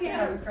 you can't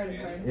have a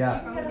credit card.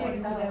 Yeah. You can't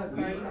use a debit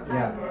card.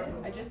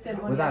 Yeah. I just did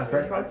one. Without a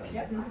credit card?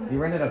 Yep. You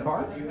rented a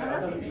car?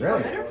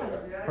 Really?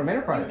 From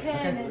Enterprise? You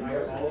can,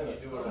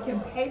 Okay. you can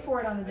pay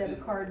for it on a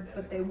debit card,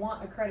 but they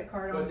want a credit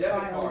card on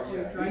file before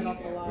you drive off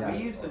the lot. Yeah. We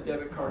used a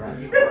debit card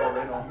to use for our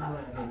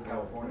rental in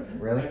California.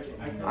 Really?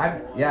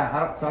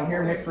 So I'm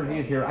hearing mixed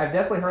reviews here. I've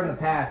definitely heard in the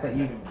past that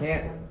you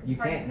can't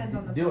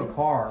do a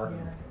car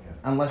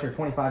unless you're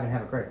 25 and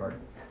have a credit card.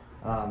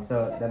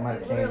 So that might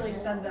have changed. Literally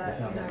said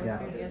that when I was Yeah.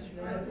 here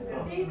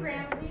yesterday. Dave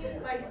Ramsey,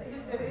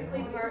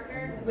 specifically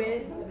partnered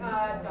with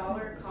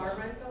Dollar Car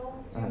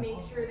Rental to make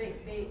sure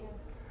that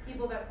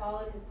people that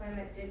followed his plan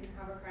that didn't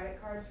have a credit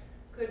card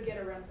could get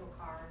a rental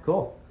car.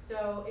 Cool.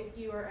 So if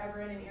you are ever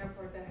in an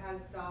airport that has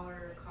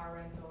Dollar Car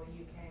Rental,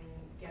 you can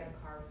get a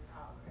car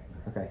without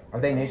a credit card. Okay. Are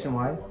they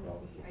nationwide? I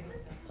think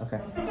so.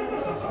 Okay.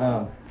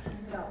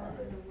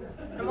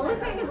 I'm only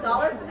paying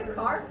 $1 for the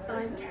card.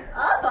 Sign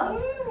up.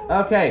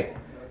 Okay.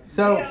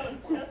 So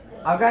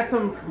I've got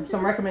some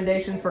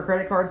recommendations for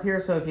credit cards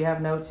here. So if you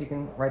have notes, you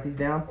can write these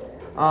down.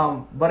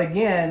 But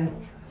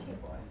again,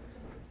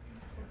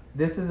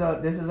 this is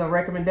a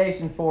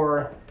recommendation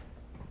for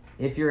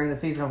if you're in the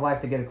season of life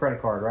to get a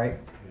credit card, right?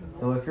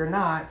 So if you're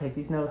not, take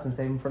these notes and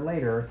save them for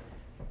later,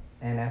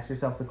 and ask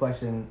yourself the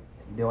question: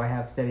 do I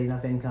have steady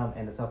enough income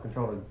and the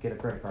self-control to get a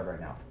credit card right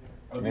now?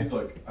 Are these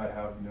like I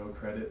have no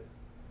credit?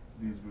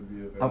 These would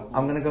be available.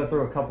 I'm going to go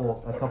through a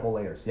couple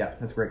layers. Yeah,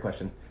 that's a great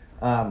question.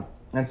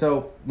 And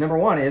so number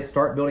one is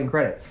start building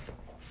credit.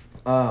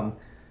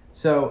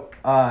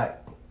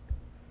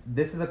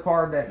 This is a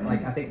card that,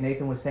 like I think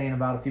Nathan was saying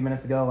about a few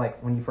minutes ago,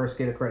 like when you first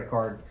get a credit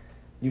card,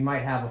 you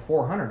might have a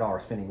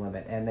 $400 spending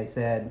limit, and they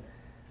said,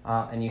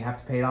 and you have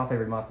to pay it off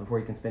every month before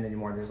you can spend any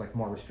more. There's like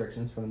more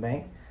restrictions from the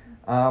bank.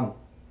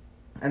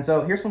 And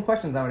so here's some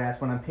questions I would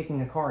ask when I'm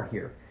picking a card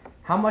here.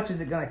 How much is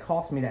it going to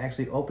cost me to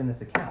actually open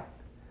this account?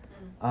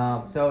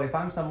 So if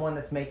I'm someone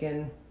that's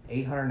making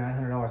 $800,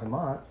 $900 a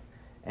month,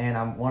 and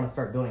I want to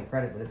start building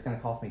credit, but it's going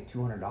to cost me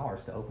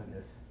 $200 to open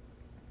this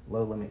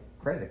low limit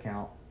credit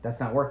account, that's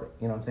not worth it.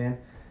 You know what I'm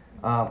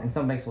saying? And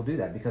some banks will do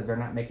that because they're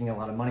not making a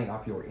lot of money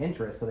off your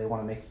interest, so they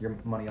want to make your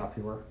money off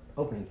your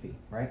opening fee,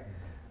 right?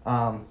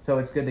 So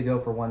it's good to go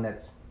for one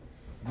that's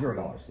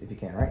 $0 if you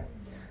can, right?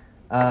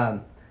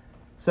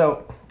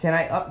 So can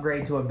I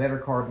upgrade to a better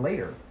card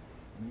later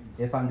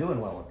if I'm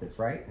doing well with this,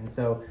 right? And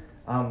so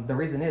the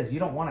reason is you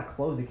don't want to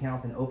close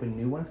accounts and open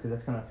new ones because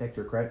that's going to affect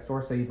your credit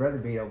score, so you'd rather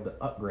be able to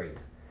upgrade.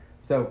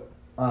 So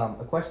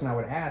a question I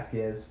would ask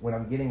is, when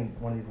I'm getting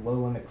one of these low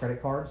limit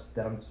credit cards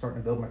that I'm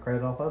starting to build my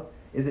credit off of,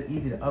 is it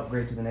easy to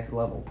upgrade to the next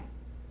level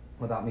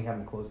without me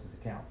having to close this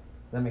account?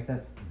 Does that make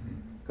sense?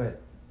 Go ahead.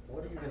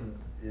 What even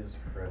is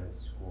credit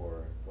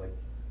score? Like,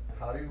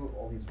 how do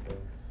all these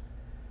banks?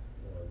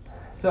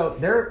 So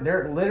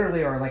there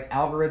literally are like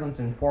algorithms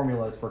and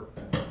formulas for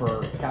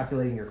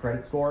calculating your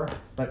credit score,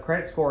 but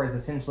credit score is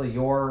essentially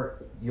your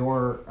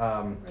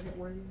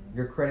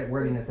credit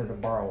worthiness as a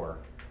borrower.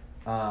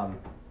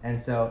 And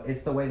so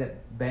it's the way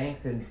that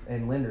banks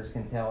and lenders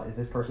can tell, is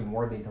this person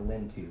worthy to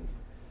lend to.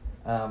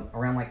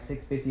 Around like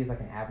 650 is like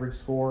an average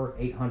score.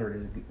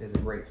 800 is a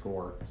great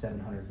score.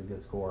 700 is a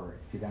good score.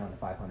 If you're down to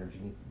 500,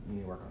 you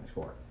need to work on your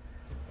score.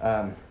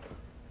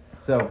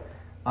 So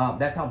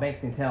that's how banks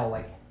can tell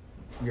like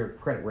your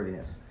credit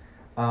worthiness.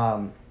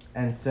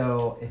 And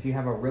so if you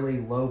have a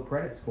really low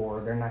credit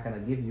score, they're not going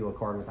to give you a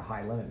card with a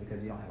high limit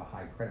because you don't have a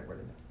high credit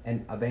worthiness.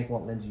 And a bank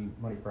won't lend you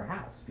money for a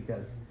house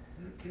because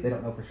they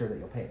don't know for sure that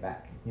you'll pay it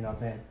back. You know what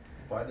I'm saying?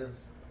 Why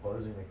does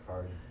closing the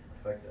card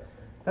affect that?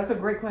 That's a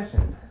great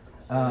question.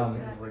 It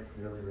seems like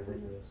really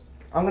ridiculous.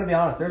 I'm gonna be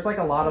honest. There's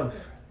a lot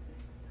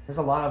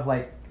of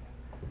like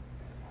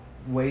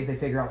ways they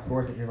figure out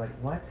scores that you're like,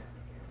 what?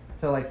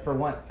 So like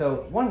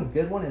one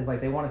good one is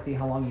like they want to see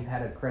how long you've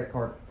had a credit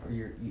card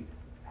or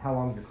how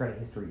long your credit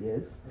history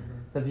is.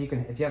 So if you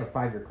have a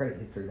 5-year credit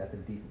history, that's a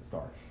decent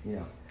start. You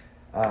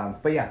know.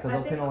 But yeah, so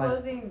they'll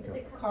penalize. Closing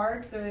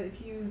cards. So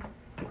if you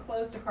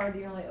closed a card that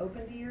you only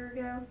opened a year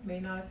ago, may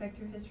not affect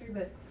your history,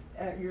 but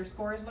your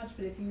score as much.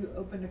 But if you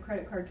opened a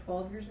credit card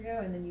 12 years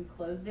ago and then you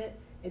closed it,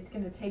 it's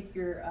going to take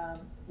your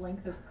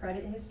length of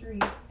credit history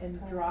and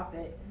drop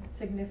it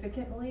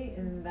significantly,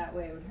 and that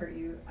way it would hurt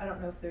you. I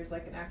don't know if there's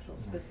like an actual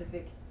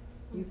specific,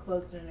 you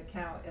closed an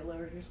account, it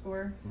lowers your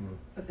score,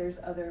 but there's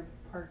other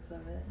parts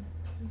of it.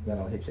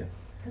 That'll hit you.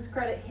 Because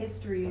credit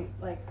history,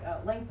 like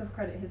length of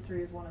credit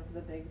history is one of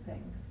the big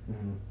things.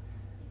 Mm-hmm.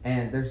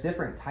 And there's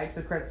different types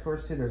of credit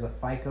scores too. There's a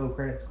FICO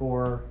credit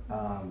score,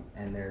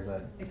 and there's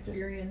a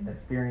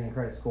Experian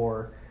credit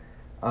score.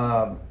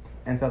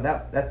 And so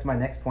that's my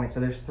next point. So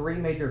there's 3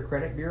 major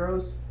credit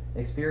bureaus: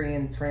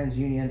 Experian,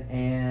 TransUnion,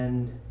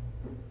 and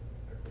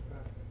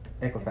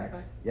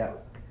Equifax. Yeah.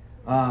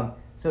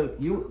 So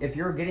if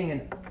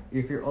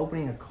you're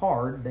opening a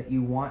card that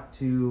you want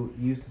to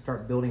use to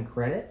start building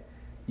credit,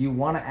 you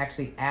want to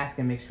actually ask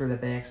and make sure that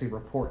they actually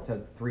report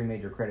to 3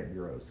 major credit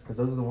bureaus, because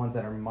those are the ones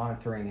that are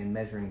monitoring and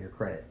measuring your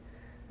credit.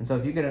 And so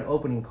if you get an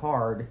opening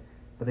card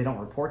but they don't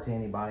report to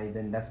anybody,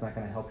 then that's not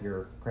going to help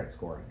your credit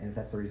score. And if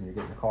that's the reason you're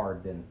getting a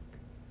card, then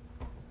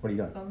what are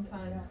you doing?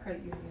 Sometimes credit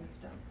unions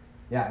don't.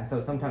 Yeah, and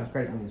so sometimes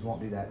credit unions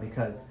won't do that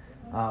because,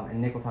 and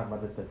Nick will talk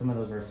about this, but some of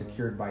those are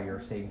secured by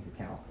your savings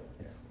account.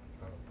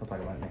 We'll talk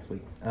about it next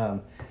week.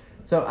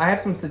 So I have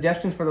some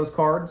suggestions for those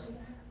cards.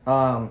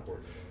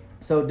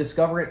 So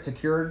Discover It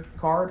secured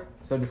card.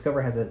 So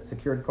Discover has a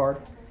secured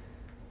card.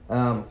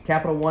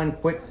 Capital One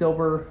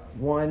Quicksilver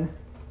One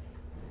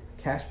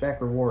Cashback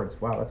Rewards.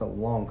 Wow, that's a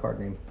long card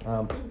name.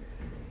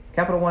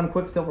 Capital One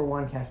Quicksilver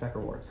One Cashback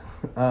Rewards.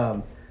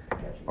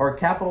 Or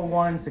Capital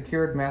One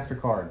Secured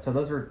MasterCard. So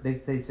they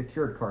say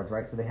secured cards,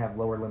 right? So they have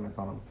lower limits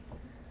on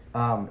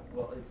them.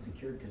 Well, it's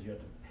secured because you have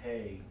to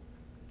pay,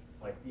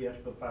 like you have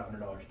to put $500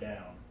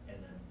 down, and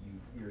then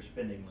your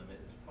spending limit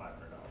is $500.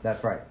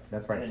 That's right.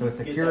 So it's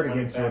secured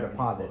against your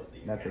deposit.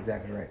 That's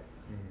exactly right.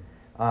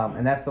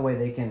 And that's the way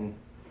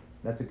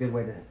that's a good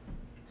way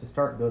to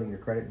start building your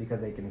credit, because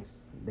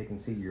they can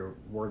see your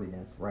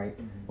worthiness, right,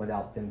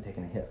 without them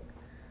taking a hit.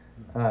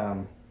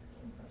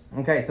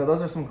 Okay, so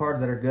those are some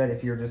cards that are good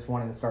if you're just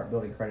wanting to start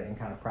building credit and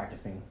kind of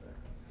practicing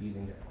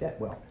using debt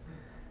well.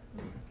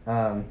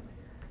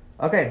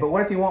 Okay, but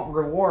what if you want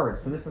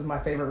rewards? So this is my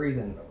favorite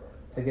reason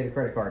to get a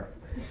credit card.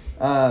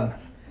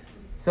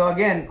 So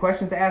again,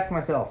 questions to ask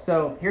myself.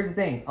 So here's the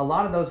thing. A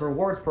lot of those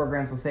rewards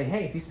programs will say,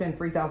 hey, if you spend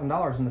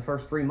 $3,000 in the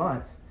first 3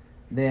 months,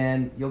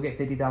 then you'll get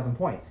 50,000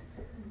 points.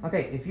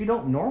 Okay, if you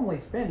don't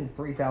normally spend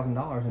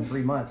 $3,000 in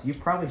 3 months, you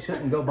probably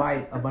shouldn't go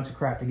buy a bunch of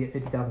crap to get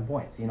 50,000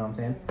 points. You know what I'm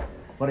saying?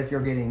 But if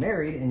you're getting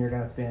married and you're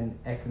going to spend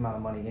X amount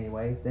of money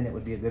anyway, then it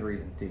would be a good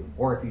reason to.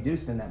 Or if you do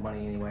spend that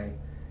money anyway.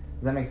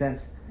 Does that make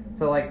sense?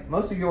 So like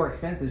most of your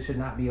expenses should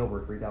not be over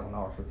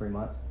 $3,000 for 3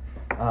 months.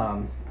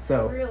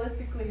 So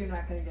realistically, you're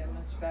not going to get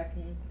much back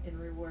in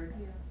rewards.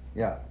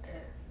 Yeah.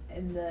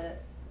 In the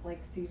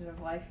season of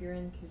life you're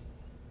in, because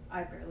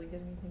I barely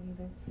get anything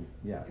either.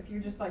 Yeah. If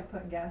you're just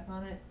putting gas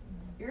on it,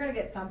 you're going to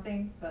get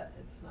something, but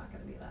it's not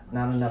going to be that much.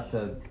 Not enough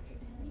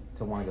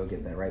to want to go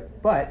get that, right?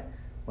 But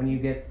when you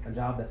get a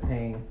job that's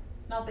paying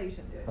not that you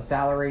shouldn't do it. A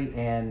salary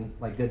and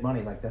good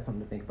money, that's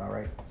something to think about,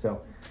 right?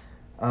 So,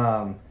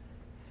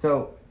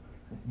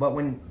 but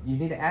when you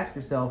need to ask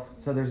yourself,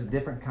 so there's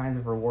different kinds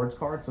of rewards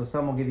cards. So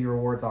some will give you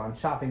rewards on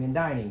shopping and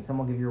dining. Some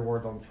will give you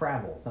rewards on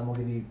travel. Some will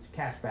give you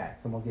cash back.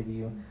 Some will give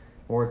you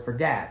rewards for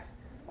gas.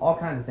 All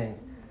kinds of things.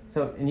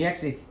 So, and you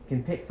actually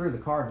can pick through the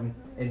cards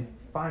and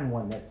find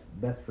one that's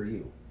best for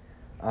you.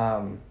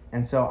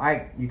 And so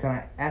you kind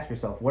of ask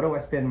yourself, what do I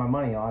spend my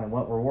money on and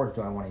what rewards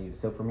do I want to use?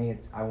 So for me,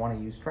 I want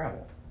to use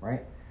travel,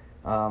 right?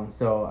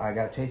 So I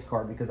got a Chase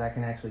card because I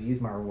can actually use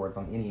my rewards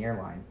on any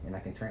airline, and I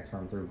can transfer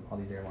them through all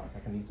these airlines. I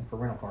can use them for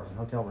rental cars and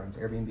hotel rooms,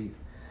 Airbnbs.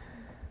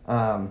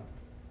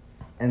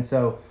 And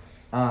so,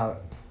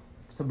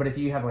 but if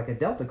you have like a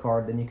Delta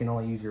card, then you can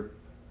only use your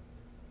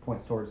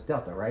points towards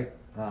Delta, right?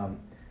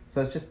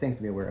 So it's just things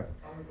to be aware of.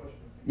 I have a question.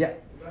 Yeah. Is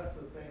that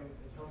the same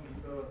as Home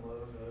Depot and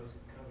Lowe's? Are those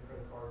kinds of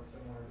credit cards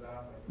similar to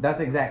that?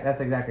 That's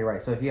exactly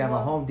right. So if you have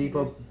a Home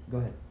Depot, go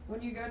ahead.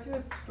 When you go to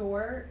a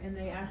store and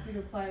they ask you to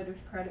apply a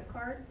credit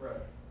card,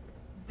 Right.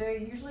 they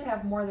usually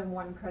have more than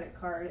one credit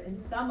card, and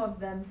some of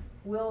them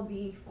will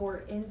be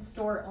for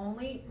in-store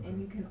only, and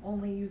you can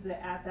only use it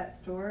at that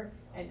store,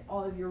 and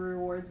all of your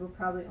rewards will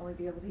probably only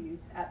be able to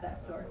use at that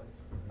store.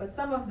 But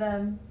some of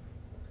them,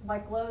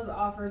 like Lowe's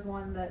offers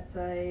one that's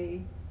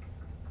a,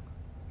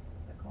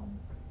 what's that called?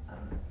 I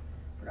don't know,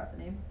 forgot the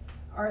name.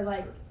 Or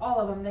like all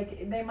of them,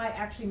 they might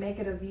actually make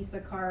it a Visa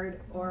card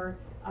or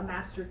a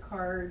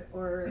MasterCard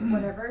or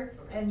whatever,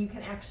 and you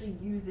can actually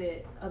use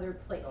it other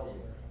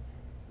places.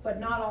 But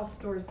not all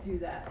stores do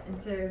that, and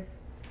so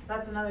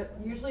that's another.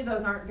 Usually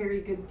those aren't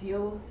very good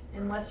deals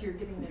unless you're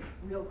getting a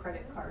real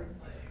credit card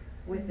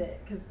with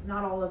it, because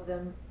not all of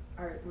them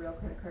are real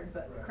credit card,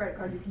 but credit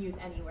card you can use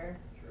anywhere.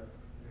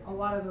 A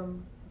lot of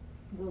them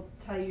will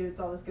tell you it's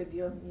all this good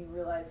deal, and you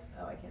realize,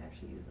 oh, I can't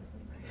actually use this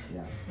anymore.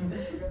 Yeah.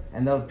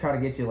 And they'll try to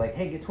get you like,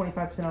 hey, get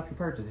 25% off your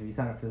purchase if you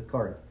sign up for this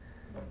card.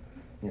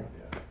 You know.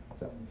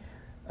 So,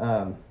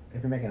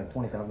 if you're making a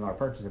 $20,000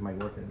 purchase, it might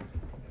be worth it.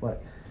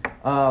 But,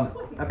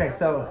 okay,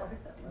 so,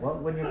 well,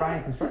 when you're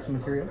buying construction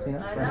materials, you know.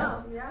 I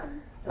know,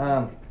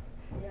 yeah.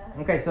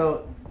 Okay,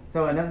 so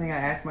another thing I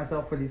asked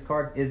myself for these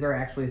cards, is there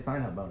actually a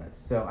sign-up bonus?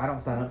 So I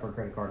don't sign up for a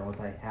credit card unless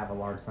I have a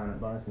large sign-up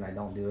bonus, and I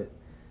don't do it.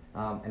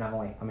 And I've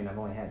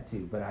only had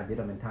 2, but I did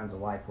them in times of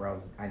life where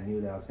I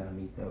knew that I was going to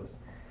meet those.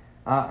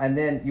 And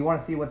then you want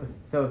to see what if it's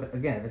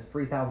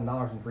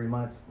 $3,000 in 3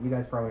 months, you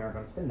guys probably aren't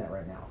going to spend that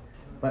right now.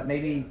 But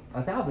maybe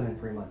 $1,000 in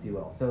 3 months you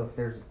will. So if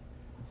there's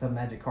some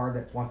magic card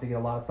that wants to get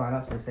a lot of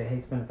sign-ups, they say, hey,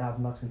 spend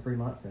 $1,000 in 3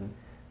 months and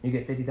you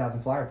get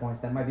 50,000 flyer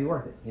points, that might be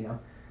worth it, you know.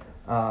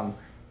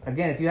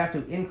 Again, if you have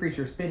to increase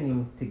your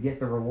spending to get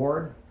the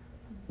reward,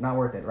 not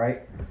worth it,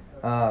 right?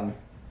 And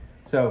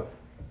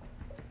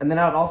then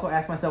I would also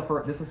ask myself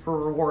this is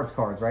for rewards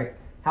cards, right?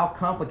 How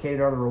complicated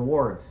are the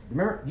rewards? Do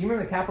you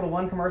remember the Capital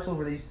One commercials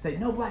where they used to say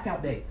no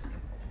blackout dates?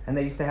 And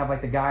they used to have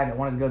like the guy that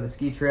wanted to go to the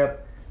ski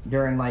trip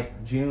during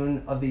like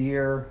June of the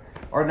year,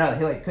 or no,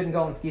 he like couldn't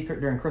go on the ski trip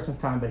during Christmas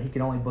time, but he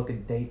could only book a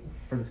date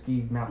for the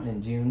ski mountain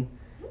in June.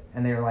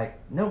 And they were like,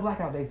 no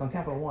blackout dates on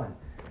Capital One.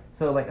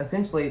 So like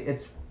essentially,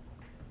 it's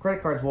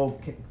credit cards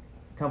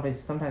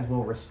companies sometimes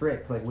will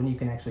restrict like when you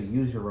can actually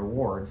use your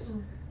rewards,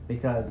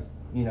 because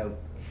you know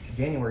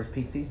January's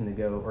peak season to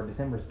go, or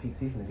December's peak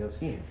season to go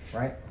skiing,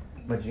 right?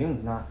 But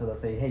June's not, so they'll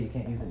say, hey, you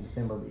can't use it in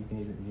December, but you can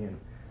use it in June.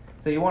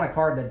 So you want a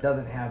card that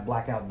doesn't have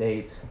blackout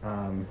dates,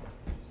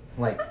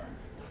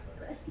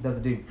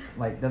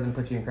 doesn't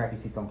put you in crappy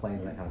seats on planes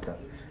and that kind of stuff.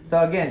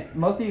 So again,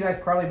 most of you guys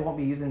probably won't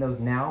be using those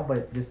now,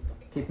 but just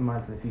keep in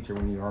mind for the future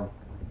when you are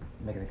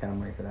making the kind of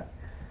money for that.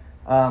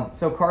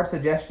 So card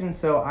suggestions.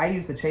 So I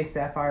use the Chase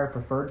Sapphire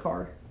Preferred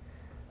card,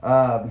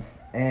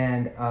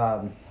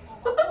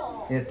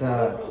 it's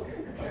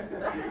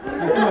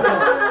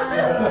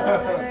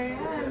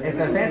it's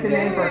a fancy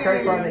name for a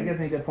credit card that gives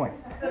me good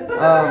points.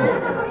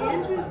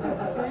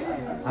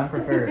 I'm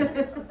preferred.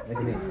 Look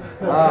at me.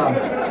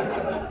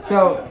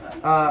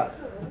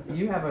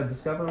 You have a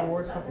Discover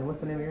Rewards card. What's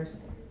the name of yours?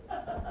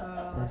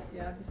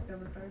 Yeah,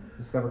 Discover card.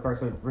 Discover card.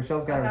 So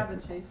Rochelle's got. I have a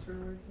Chase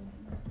Rewards.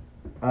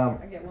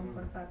 I get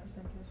 1.5% cash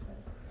back.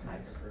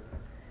 Nice.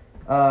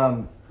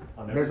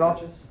 There's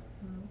also.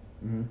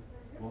 Mm-hmm.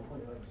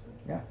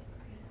 1.5%. Yeah.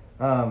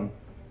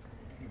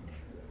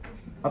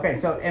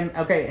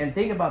 Okay, and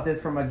think about this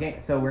from a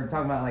game. So we're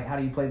talking about like how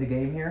do you play the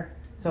game here.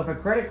 So if a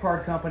credit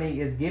card company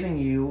is giving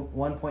you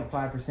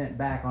 1.5%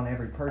 back on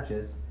every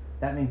purchase,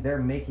 that means they're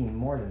making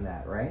more than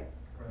that, right?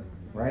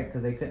 Right?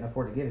 Because they couldn't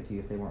afford to give it to you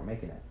if they weren't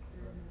making it.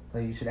 So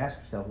you should ask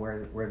yourself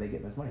where they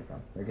getting this money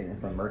from. They're getting it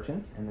from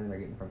merchants, and then they're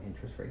getting it from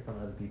interest rates on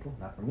other people.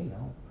 Not from me.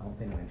 I don't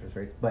pay no interest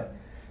rates. But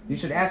you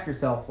should ask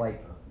yourself,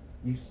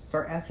 you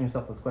start asking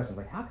yourself those questions,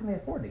 like how can they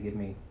afford to give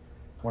me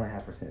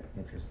 1.5%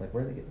 interest? Like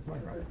where do they get this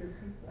money from?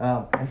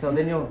 And so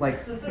then you'll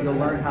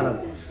learn how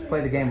to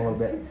play the game a little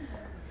bit.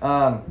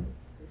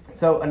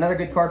 So another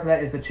good card for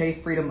that is the Chase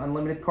Freedom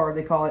Unlimited card,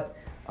 they call it.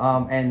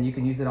 And you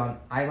can use it on.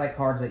 I like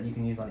cards that you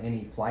can use on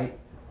any flight,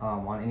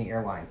 on any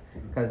airline,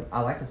 because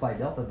I like to fly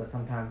Delta, but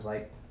sometimes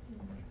like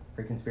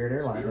freaking Spirit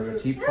Airlines has a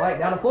cheap flight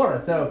down to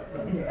Florida. So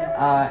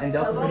and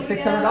Delta's is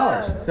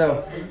 $600.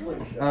 So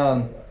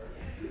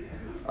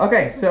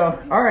okay, so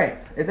all right,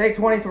 it's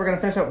 8:20, so we're gonna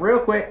finish up real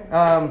quick.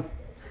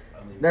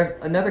 There's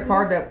another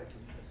card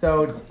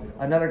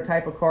another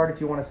type of card if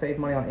you want to save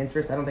money on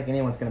interest. I don't think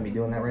anyone's going to be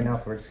doing that right now,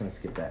 so we're just going to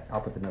skip that.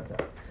 I'll put the notes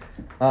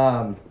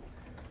out.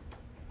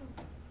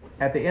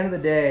 At the end of the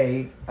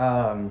day,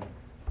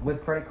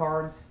 with credit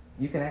cards,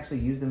 you can actually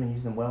use them and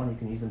use them well, and you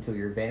can use them to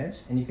your advantage,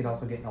 and you can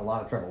also get in a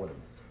lot of trouble with them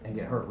and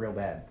get hurt real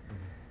bad.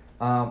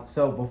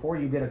 So before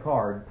you get a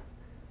card,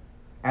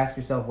 ask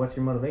yourself, what's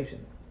your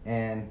motivation?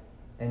 And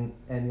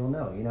you'll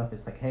know, if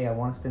it's like, hey, I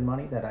want to spend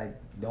money that I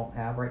don't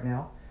have right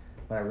now,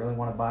 but I really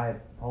want to buy a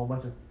whole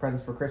bunch of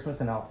presents for Christmas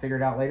and I'll figure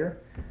it out later.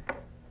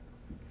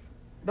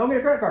 Don't get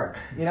a credit card,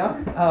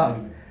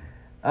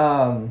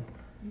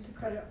 Use your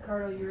credit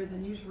card all year,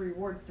 then use your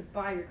rewards to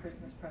buy your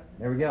Christmas presents.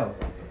 There we go.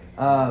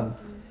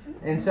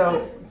 And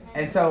so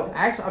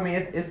actually, I mean,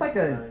 it's like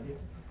I'm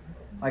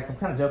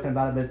kind of joking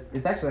about it, but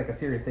it's actually like a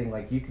serious thing.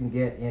 Like, you can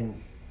get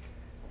in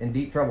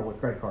deep trouble with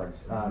credit cards.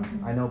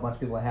 I know a bunch of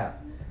people that have.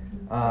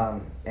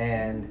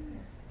 And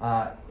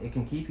it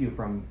can keep you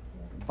from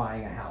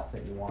buying a house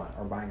that you want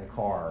or buying a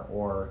car,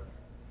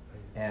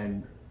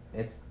 and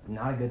it's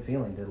not a good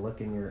feeling to look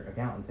in your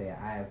account and say,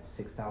 I have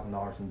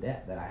 $6,000 in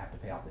debt that I have to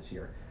pay off this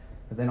year.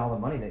 Because then all the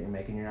money that you're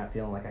making, you're not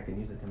feeling like I can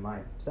use it to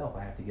myself.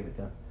 I have to give it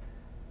to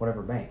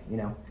whatever bank,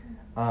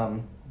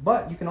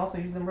 But you can also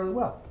use them really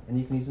well, and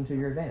you can use them to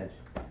your advantage.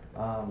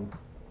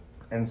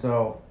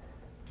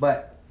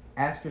 But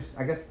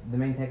I guess the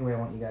main takeaway I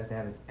want you guys to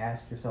have is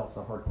ask yourself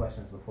the hard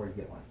questions before you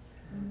get one.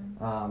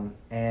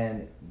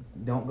 And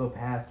don't go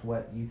past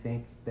what you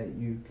think that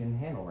you can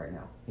handle right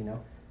now,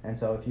 And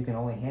so if you can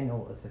only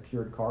handle a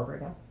secured card right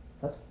now,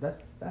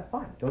 that's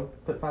fine. Go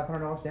put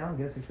 $500 down,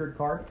 get a secured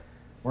card,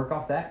 work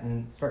off that,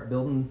 and start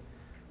building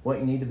what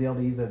you need to be able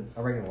to use a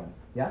regular one.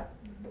 Yeah?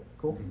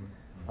 Cool.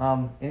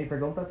 Any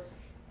preguntas?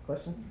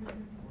 Questions?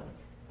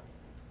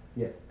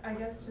 Yes. I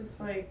guess just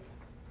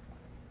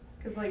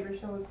because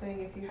Rochelle was saying,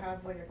 if you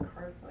have a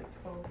card for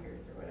 12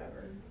 years or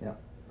whatever, yeah,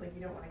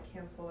 you don't want to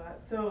cancel that.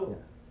 So,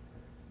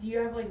 do you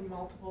have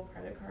multiple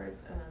credit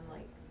cards, and then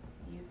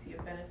you see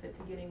a benefit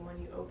to getting one,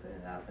 you open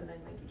it up, and then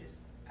you just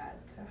add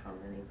to how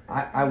many credit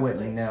cards? I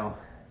wouldn't. No,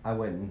 I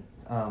wouldn't.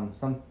 I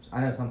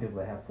know some people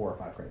that have 4 or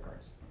 5 credit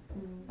cards.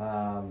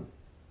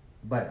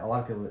 But a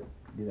lot of people that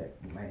do that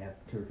might have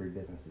 2 or 3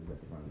 businesses that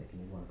they run. They can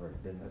use one for a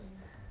business.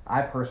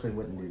 I personally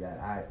wouldn't do that.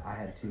 I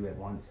had 2 at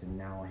once, and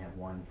now I only have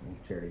 1 in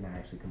charity. And I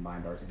actually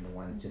combined ours into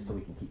one just so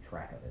we can keep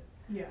track of it.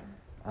 Yeah.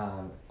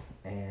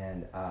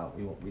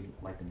 We'd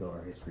like to build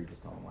our history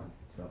just on one.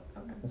 So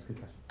that's a good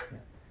question.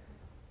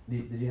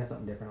 Yeah. Did you have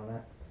something different on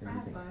that? I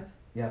have 5.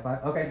 You have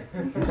 5? Okay.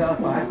 You tell us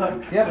 5.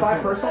 Do you have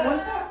 5 personal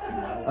ones?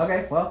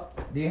 Okay. Well,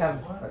 do you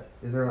have?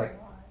 Is there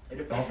it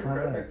affects your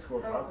credit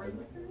score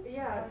positively.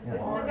 Yeah.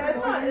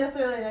 It's not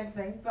necessarily a negative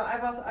thing, but I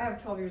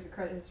have 12 years of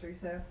credit history,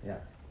 so. Yeah.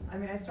 I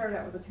mean, I started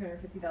out with a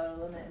 $250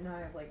 limit, and now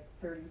I have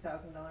 $30,000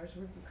 worth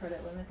of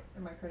credit limit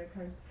in my credit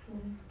cards.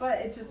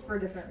 But it's just for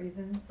different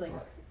reasons.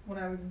 When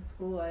I was in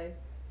school, I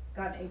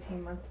got an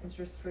 18-month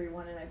interest-free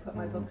one, and I put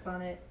my books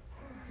on it.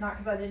 Not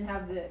because I didn't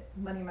have the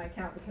money in my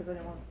account, because I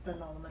didn't want to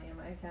spend all the money in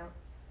my account.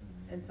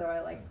 And so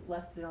I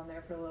left it on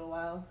there for a little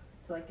while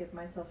to give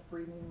myself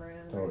breathing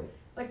room. Totally.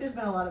 There's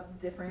been a lot of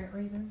different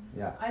reasons.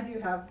 Yeah. I do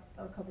have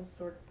a couple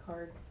stored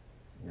cards.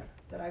 Yeah.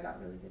 That I got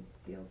really good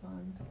deals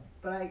on,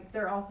 but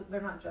they're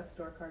not just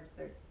store cards.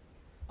 They're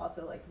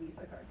also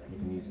Visa cards. You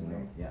can use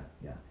them. Yeah.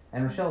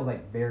 And Rochelle's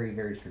very,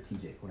 very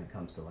strategic when it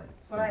comes to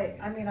But I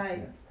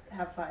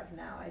have 5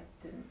 now. I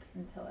didn't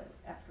until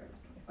after I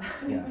was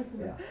 25.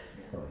 Yeah.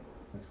 Totally.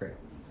 That's great.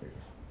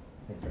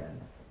 Thanks for adding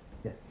that.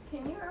 Yes.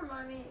 Can you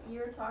remind me? You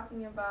were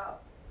talking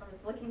about. I'm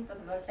just looking for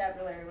the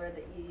vocabulary word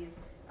that you use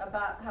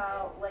about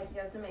how you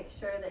have to make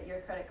sure that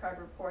your credit card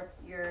reports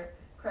your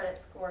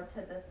credit score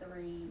to the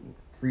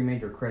 3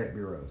 major credit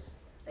bureaus.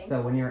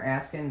 So when you're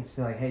asking,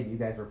 hey, do you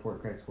guys report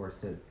credit scores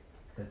to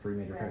the 3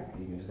 major credit?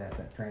 You can just ask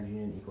that: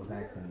 TransUnion,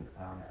 Equifax, and.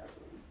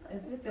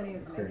 If it's any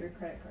of the major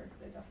credit cards,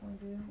 they definitely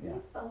do. Yeah.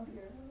 Spell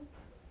bureau.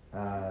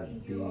 So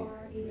bureau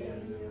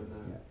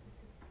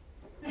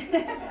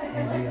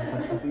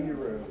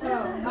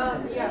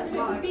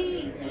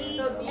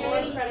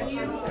credit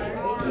cards.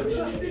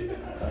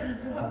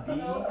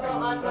 So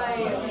on my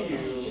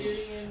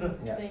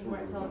thing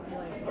where it tells me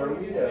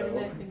good in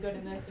this and good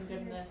in this and good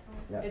in this,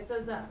 it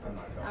says that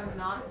I'm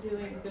not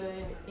doing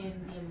good in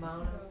the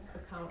amount of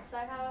accounts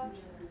I have.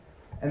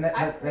 And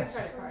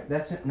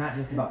that's not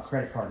just about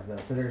credit cards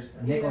though. So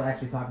Nick will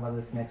actually talk about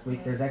this next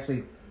week. There's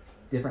actually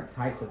different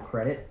types of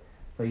credit.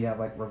 So you have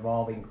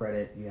revolving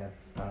credit. You have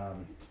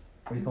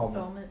what do you call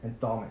them?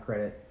 Installment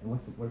credit. And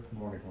what's the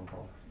mortgage one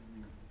called?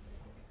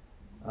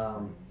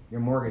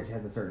 Your mortgage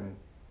has a certain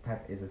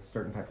type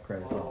of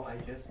credit as well.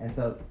 And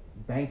so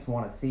banks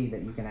want to see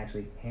that you can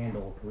actually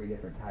handle 3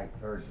 different types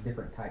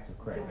of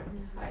credit.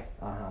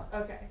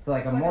 Okay. So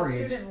a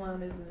mortgage. A student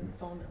loan is an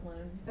installment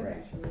loan.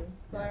 Right. Usually.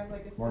 So I have a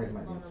mortgage student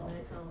might be loan on my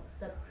installment. account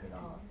that's paid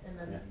off, and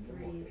then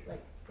 3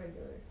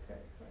 regular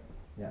credit cards.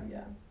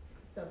 Yeah.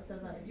 So it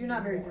says that you're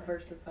not very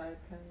diversified,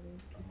 kind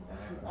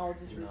of. All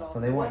just revolve. So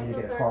they want you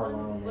to get a car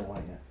loan. They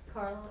want you.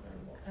 Car loan.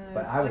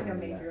 But I would a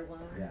major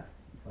loan. Yeah,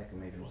 a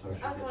major loan.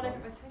 I was wondering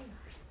if I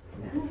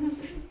tiny.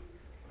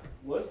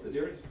 What's the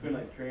difference between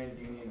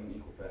TransUnion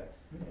and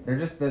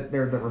Equifax?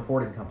 They're the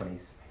reporting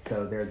companies.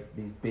 So they're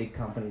these big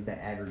companies that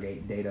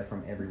aggregate data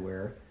from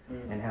everywhere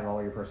and have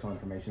all your personal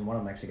information. One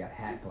of them actually got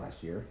hacked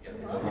last year,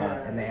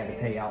 and they had to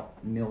pay out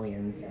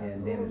millions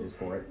in damages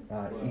for it.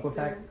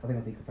 Equifax, I think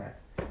it was Equifax.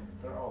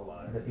 They're all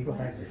lies. Is it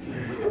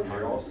Equifax?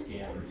 They're all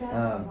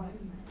scammers.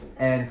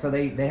 And so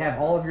they have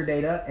all of your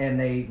data, and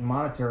they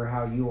monitor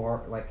how you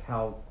are, like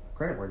how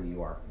creditworthy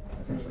you are,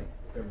 essentially.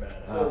 They're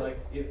bad. So like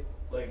if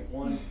like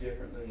one's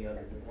different than the other,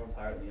 if one's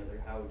higher than the other,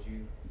 how would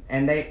you?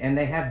 And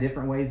they have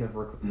different ways of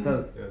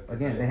so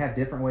again they have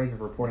different ways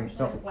of reporting.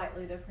 They're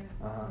slightly different.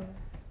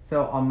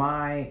 So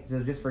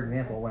just for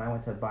example, when I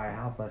went to buy a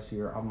house last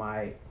year,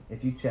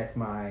 if you check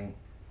my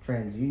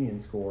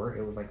TransUnion score,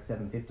 it was like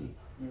 750.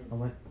 I'm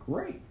like,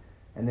 great.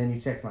 And then you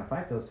checked my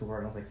FICO score,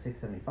 and it was like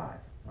 675.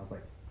 I was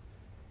like,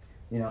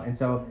 and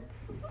so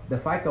the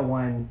FICO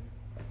one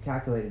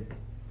calculated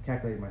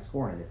my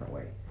score in a different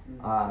way.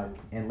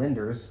 And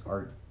lenders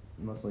are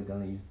mostly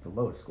going to use the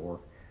lowest score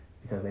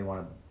because they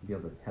want to be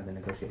able to have the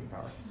negotiating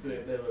power. So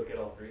they look at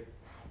all three?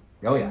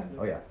 Oh yeah.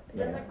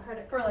 That's a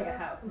credit for like a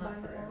house, not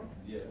for everything.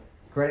 Yeah.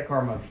 Credit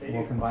Karma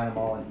will combine them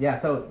all.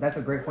 So that's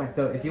a great point.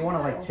 So if you want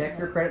to like check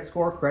your credit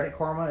score, Credit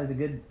Karma is a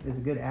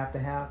good app to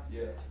have.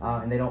 Yes.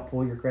 And they don't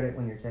pull your credit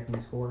when you're checking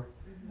your score.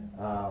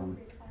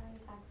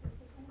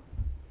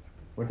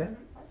 What's that?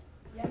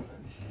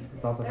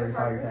 It's also free to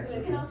file your taxes.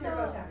 You can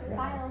also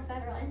file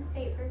federal and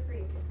state for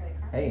free with your credit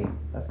card. Hey,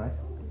 that's nice.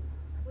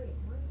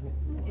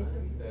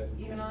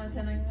 Even on a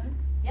 1099?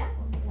 Yeah.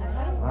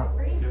 Wow.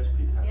 Free.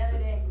 The other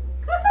day.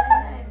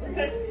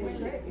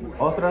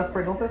 Otras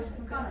preguntas?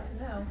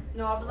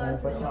 No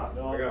hablas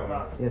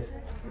español. Yes.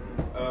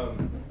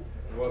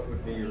 What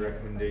would be your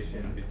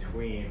recommendation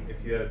between,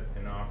 if you had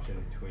an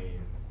option between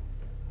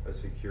a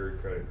secured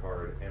credit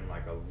card and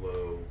like a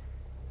low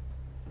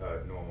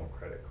normal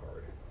credit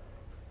card?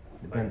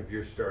 Like if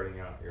you're starting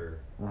out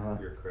your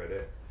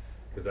credit,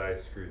 because I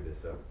screwed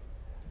this up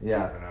when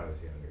I was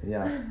younger.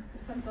 Yeah.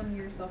 Depends on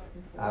your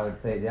self-control. I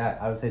would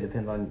say it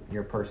depends on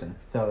your person.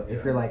 So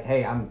if you're like,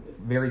 hey, I'm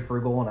very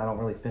frugal and I don't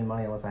really spend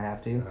money unless I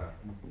have to,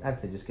 I'd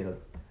say just get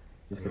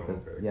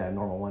the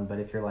normal one. But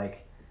if you're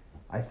like,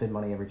 I spend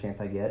money every chance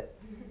I get,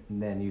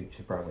 then you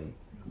should probably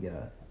get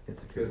a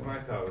secured one.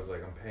 Because my thought was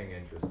like, I'm paying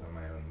interest on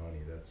my own money.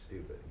 That's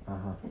stupid.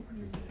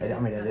 I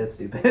mean, it is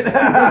stupid.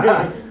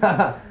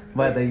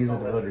 But they use it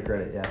to build your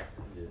credit,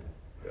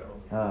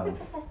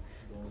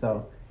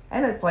 so,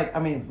 and it's like, I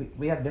mean,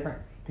 we have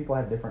people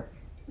have different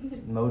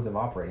modes of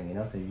operating,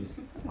 so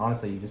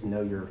you just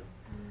know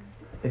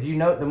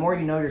the more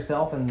you know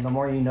yourself and the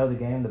more you know the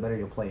game, the better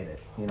you'll play at it,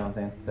 you know what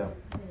I'm saying? So,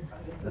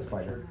 that's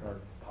why card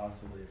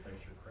possibly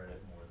affects your credit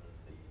more than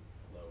the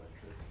low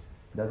interest.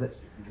 Does it?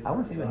 Because I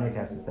want to see what Nick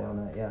has to say on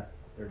that,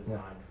 They're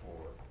designed for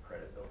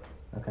credit building.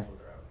 Okay. That's what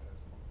they're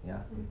advertising.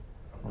 Yeah.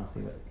 I want to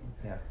see what,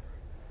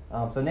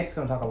 so Nick's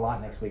going to talk a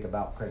lot next week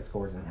about credit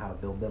scores and how to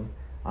build them.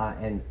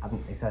 And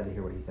I'm excited to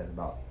hear what he says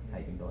about how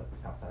you can build it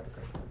outside of the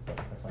credit card. So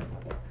that's why I'm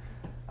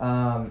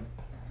talking.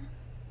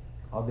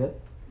 All good?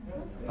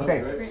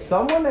 Okay,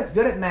 someone that's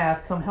good at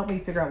math, come help me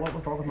figure out what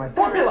was wrong with my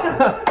formula. I'm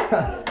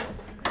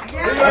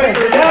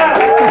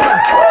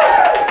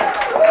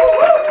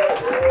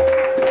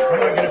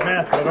not good at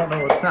math, but I don't know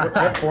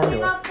what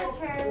formula.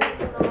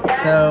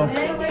 So,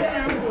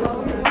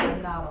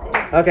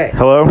 okay.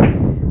 Hello?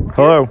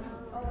 Hello?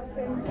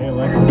 Hey,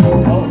 Alexa.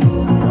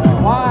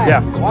 Why?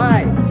 Yeah.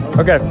 Why?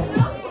 Okay.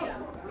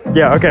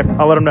 Yeah, okay.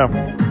 I'll let him know.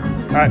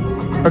 All right.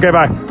 Okay,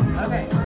 bye.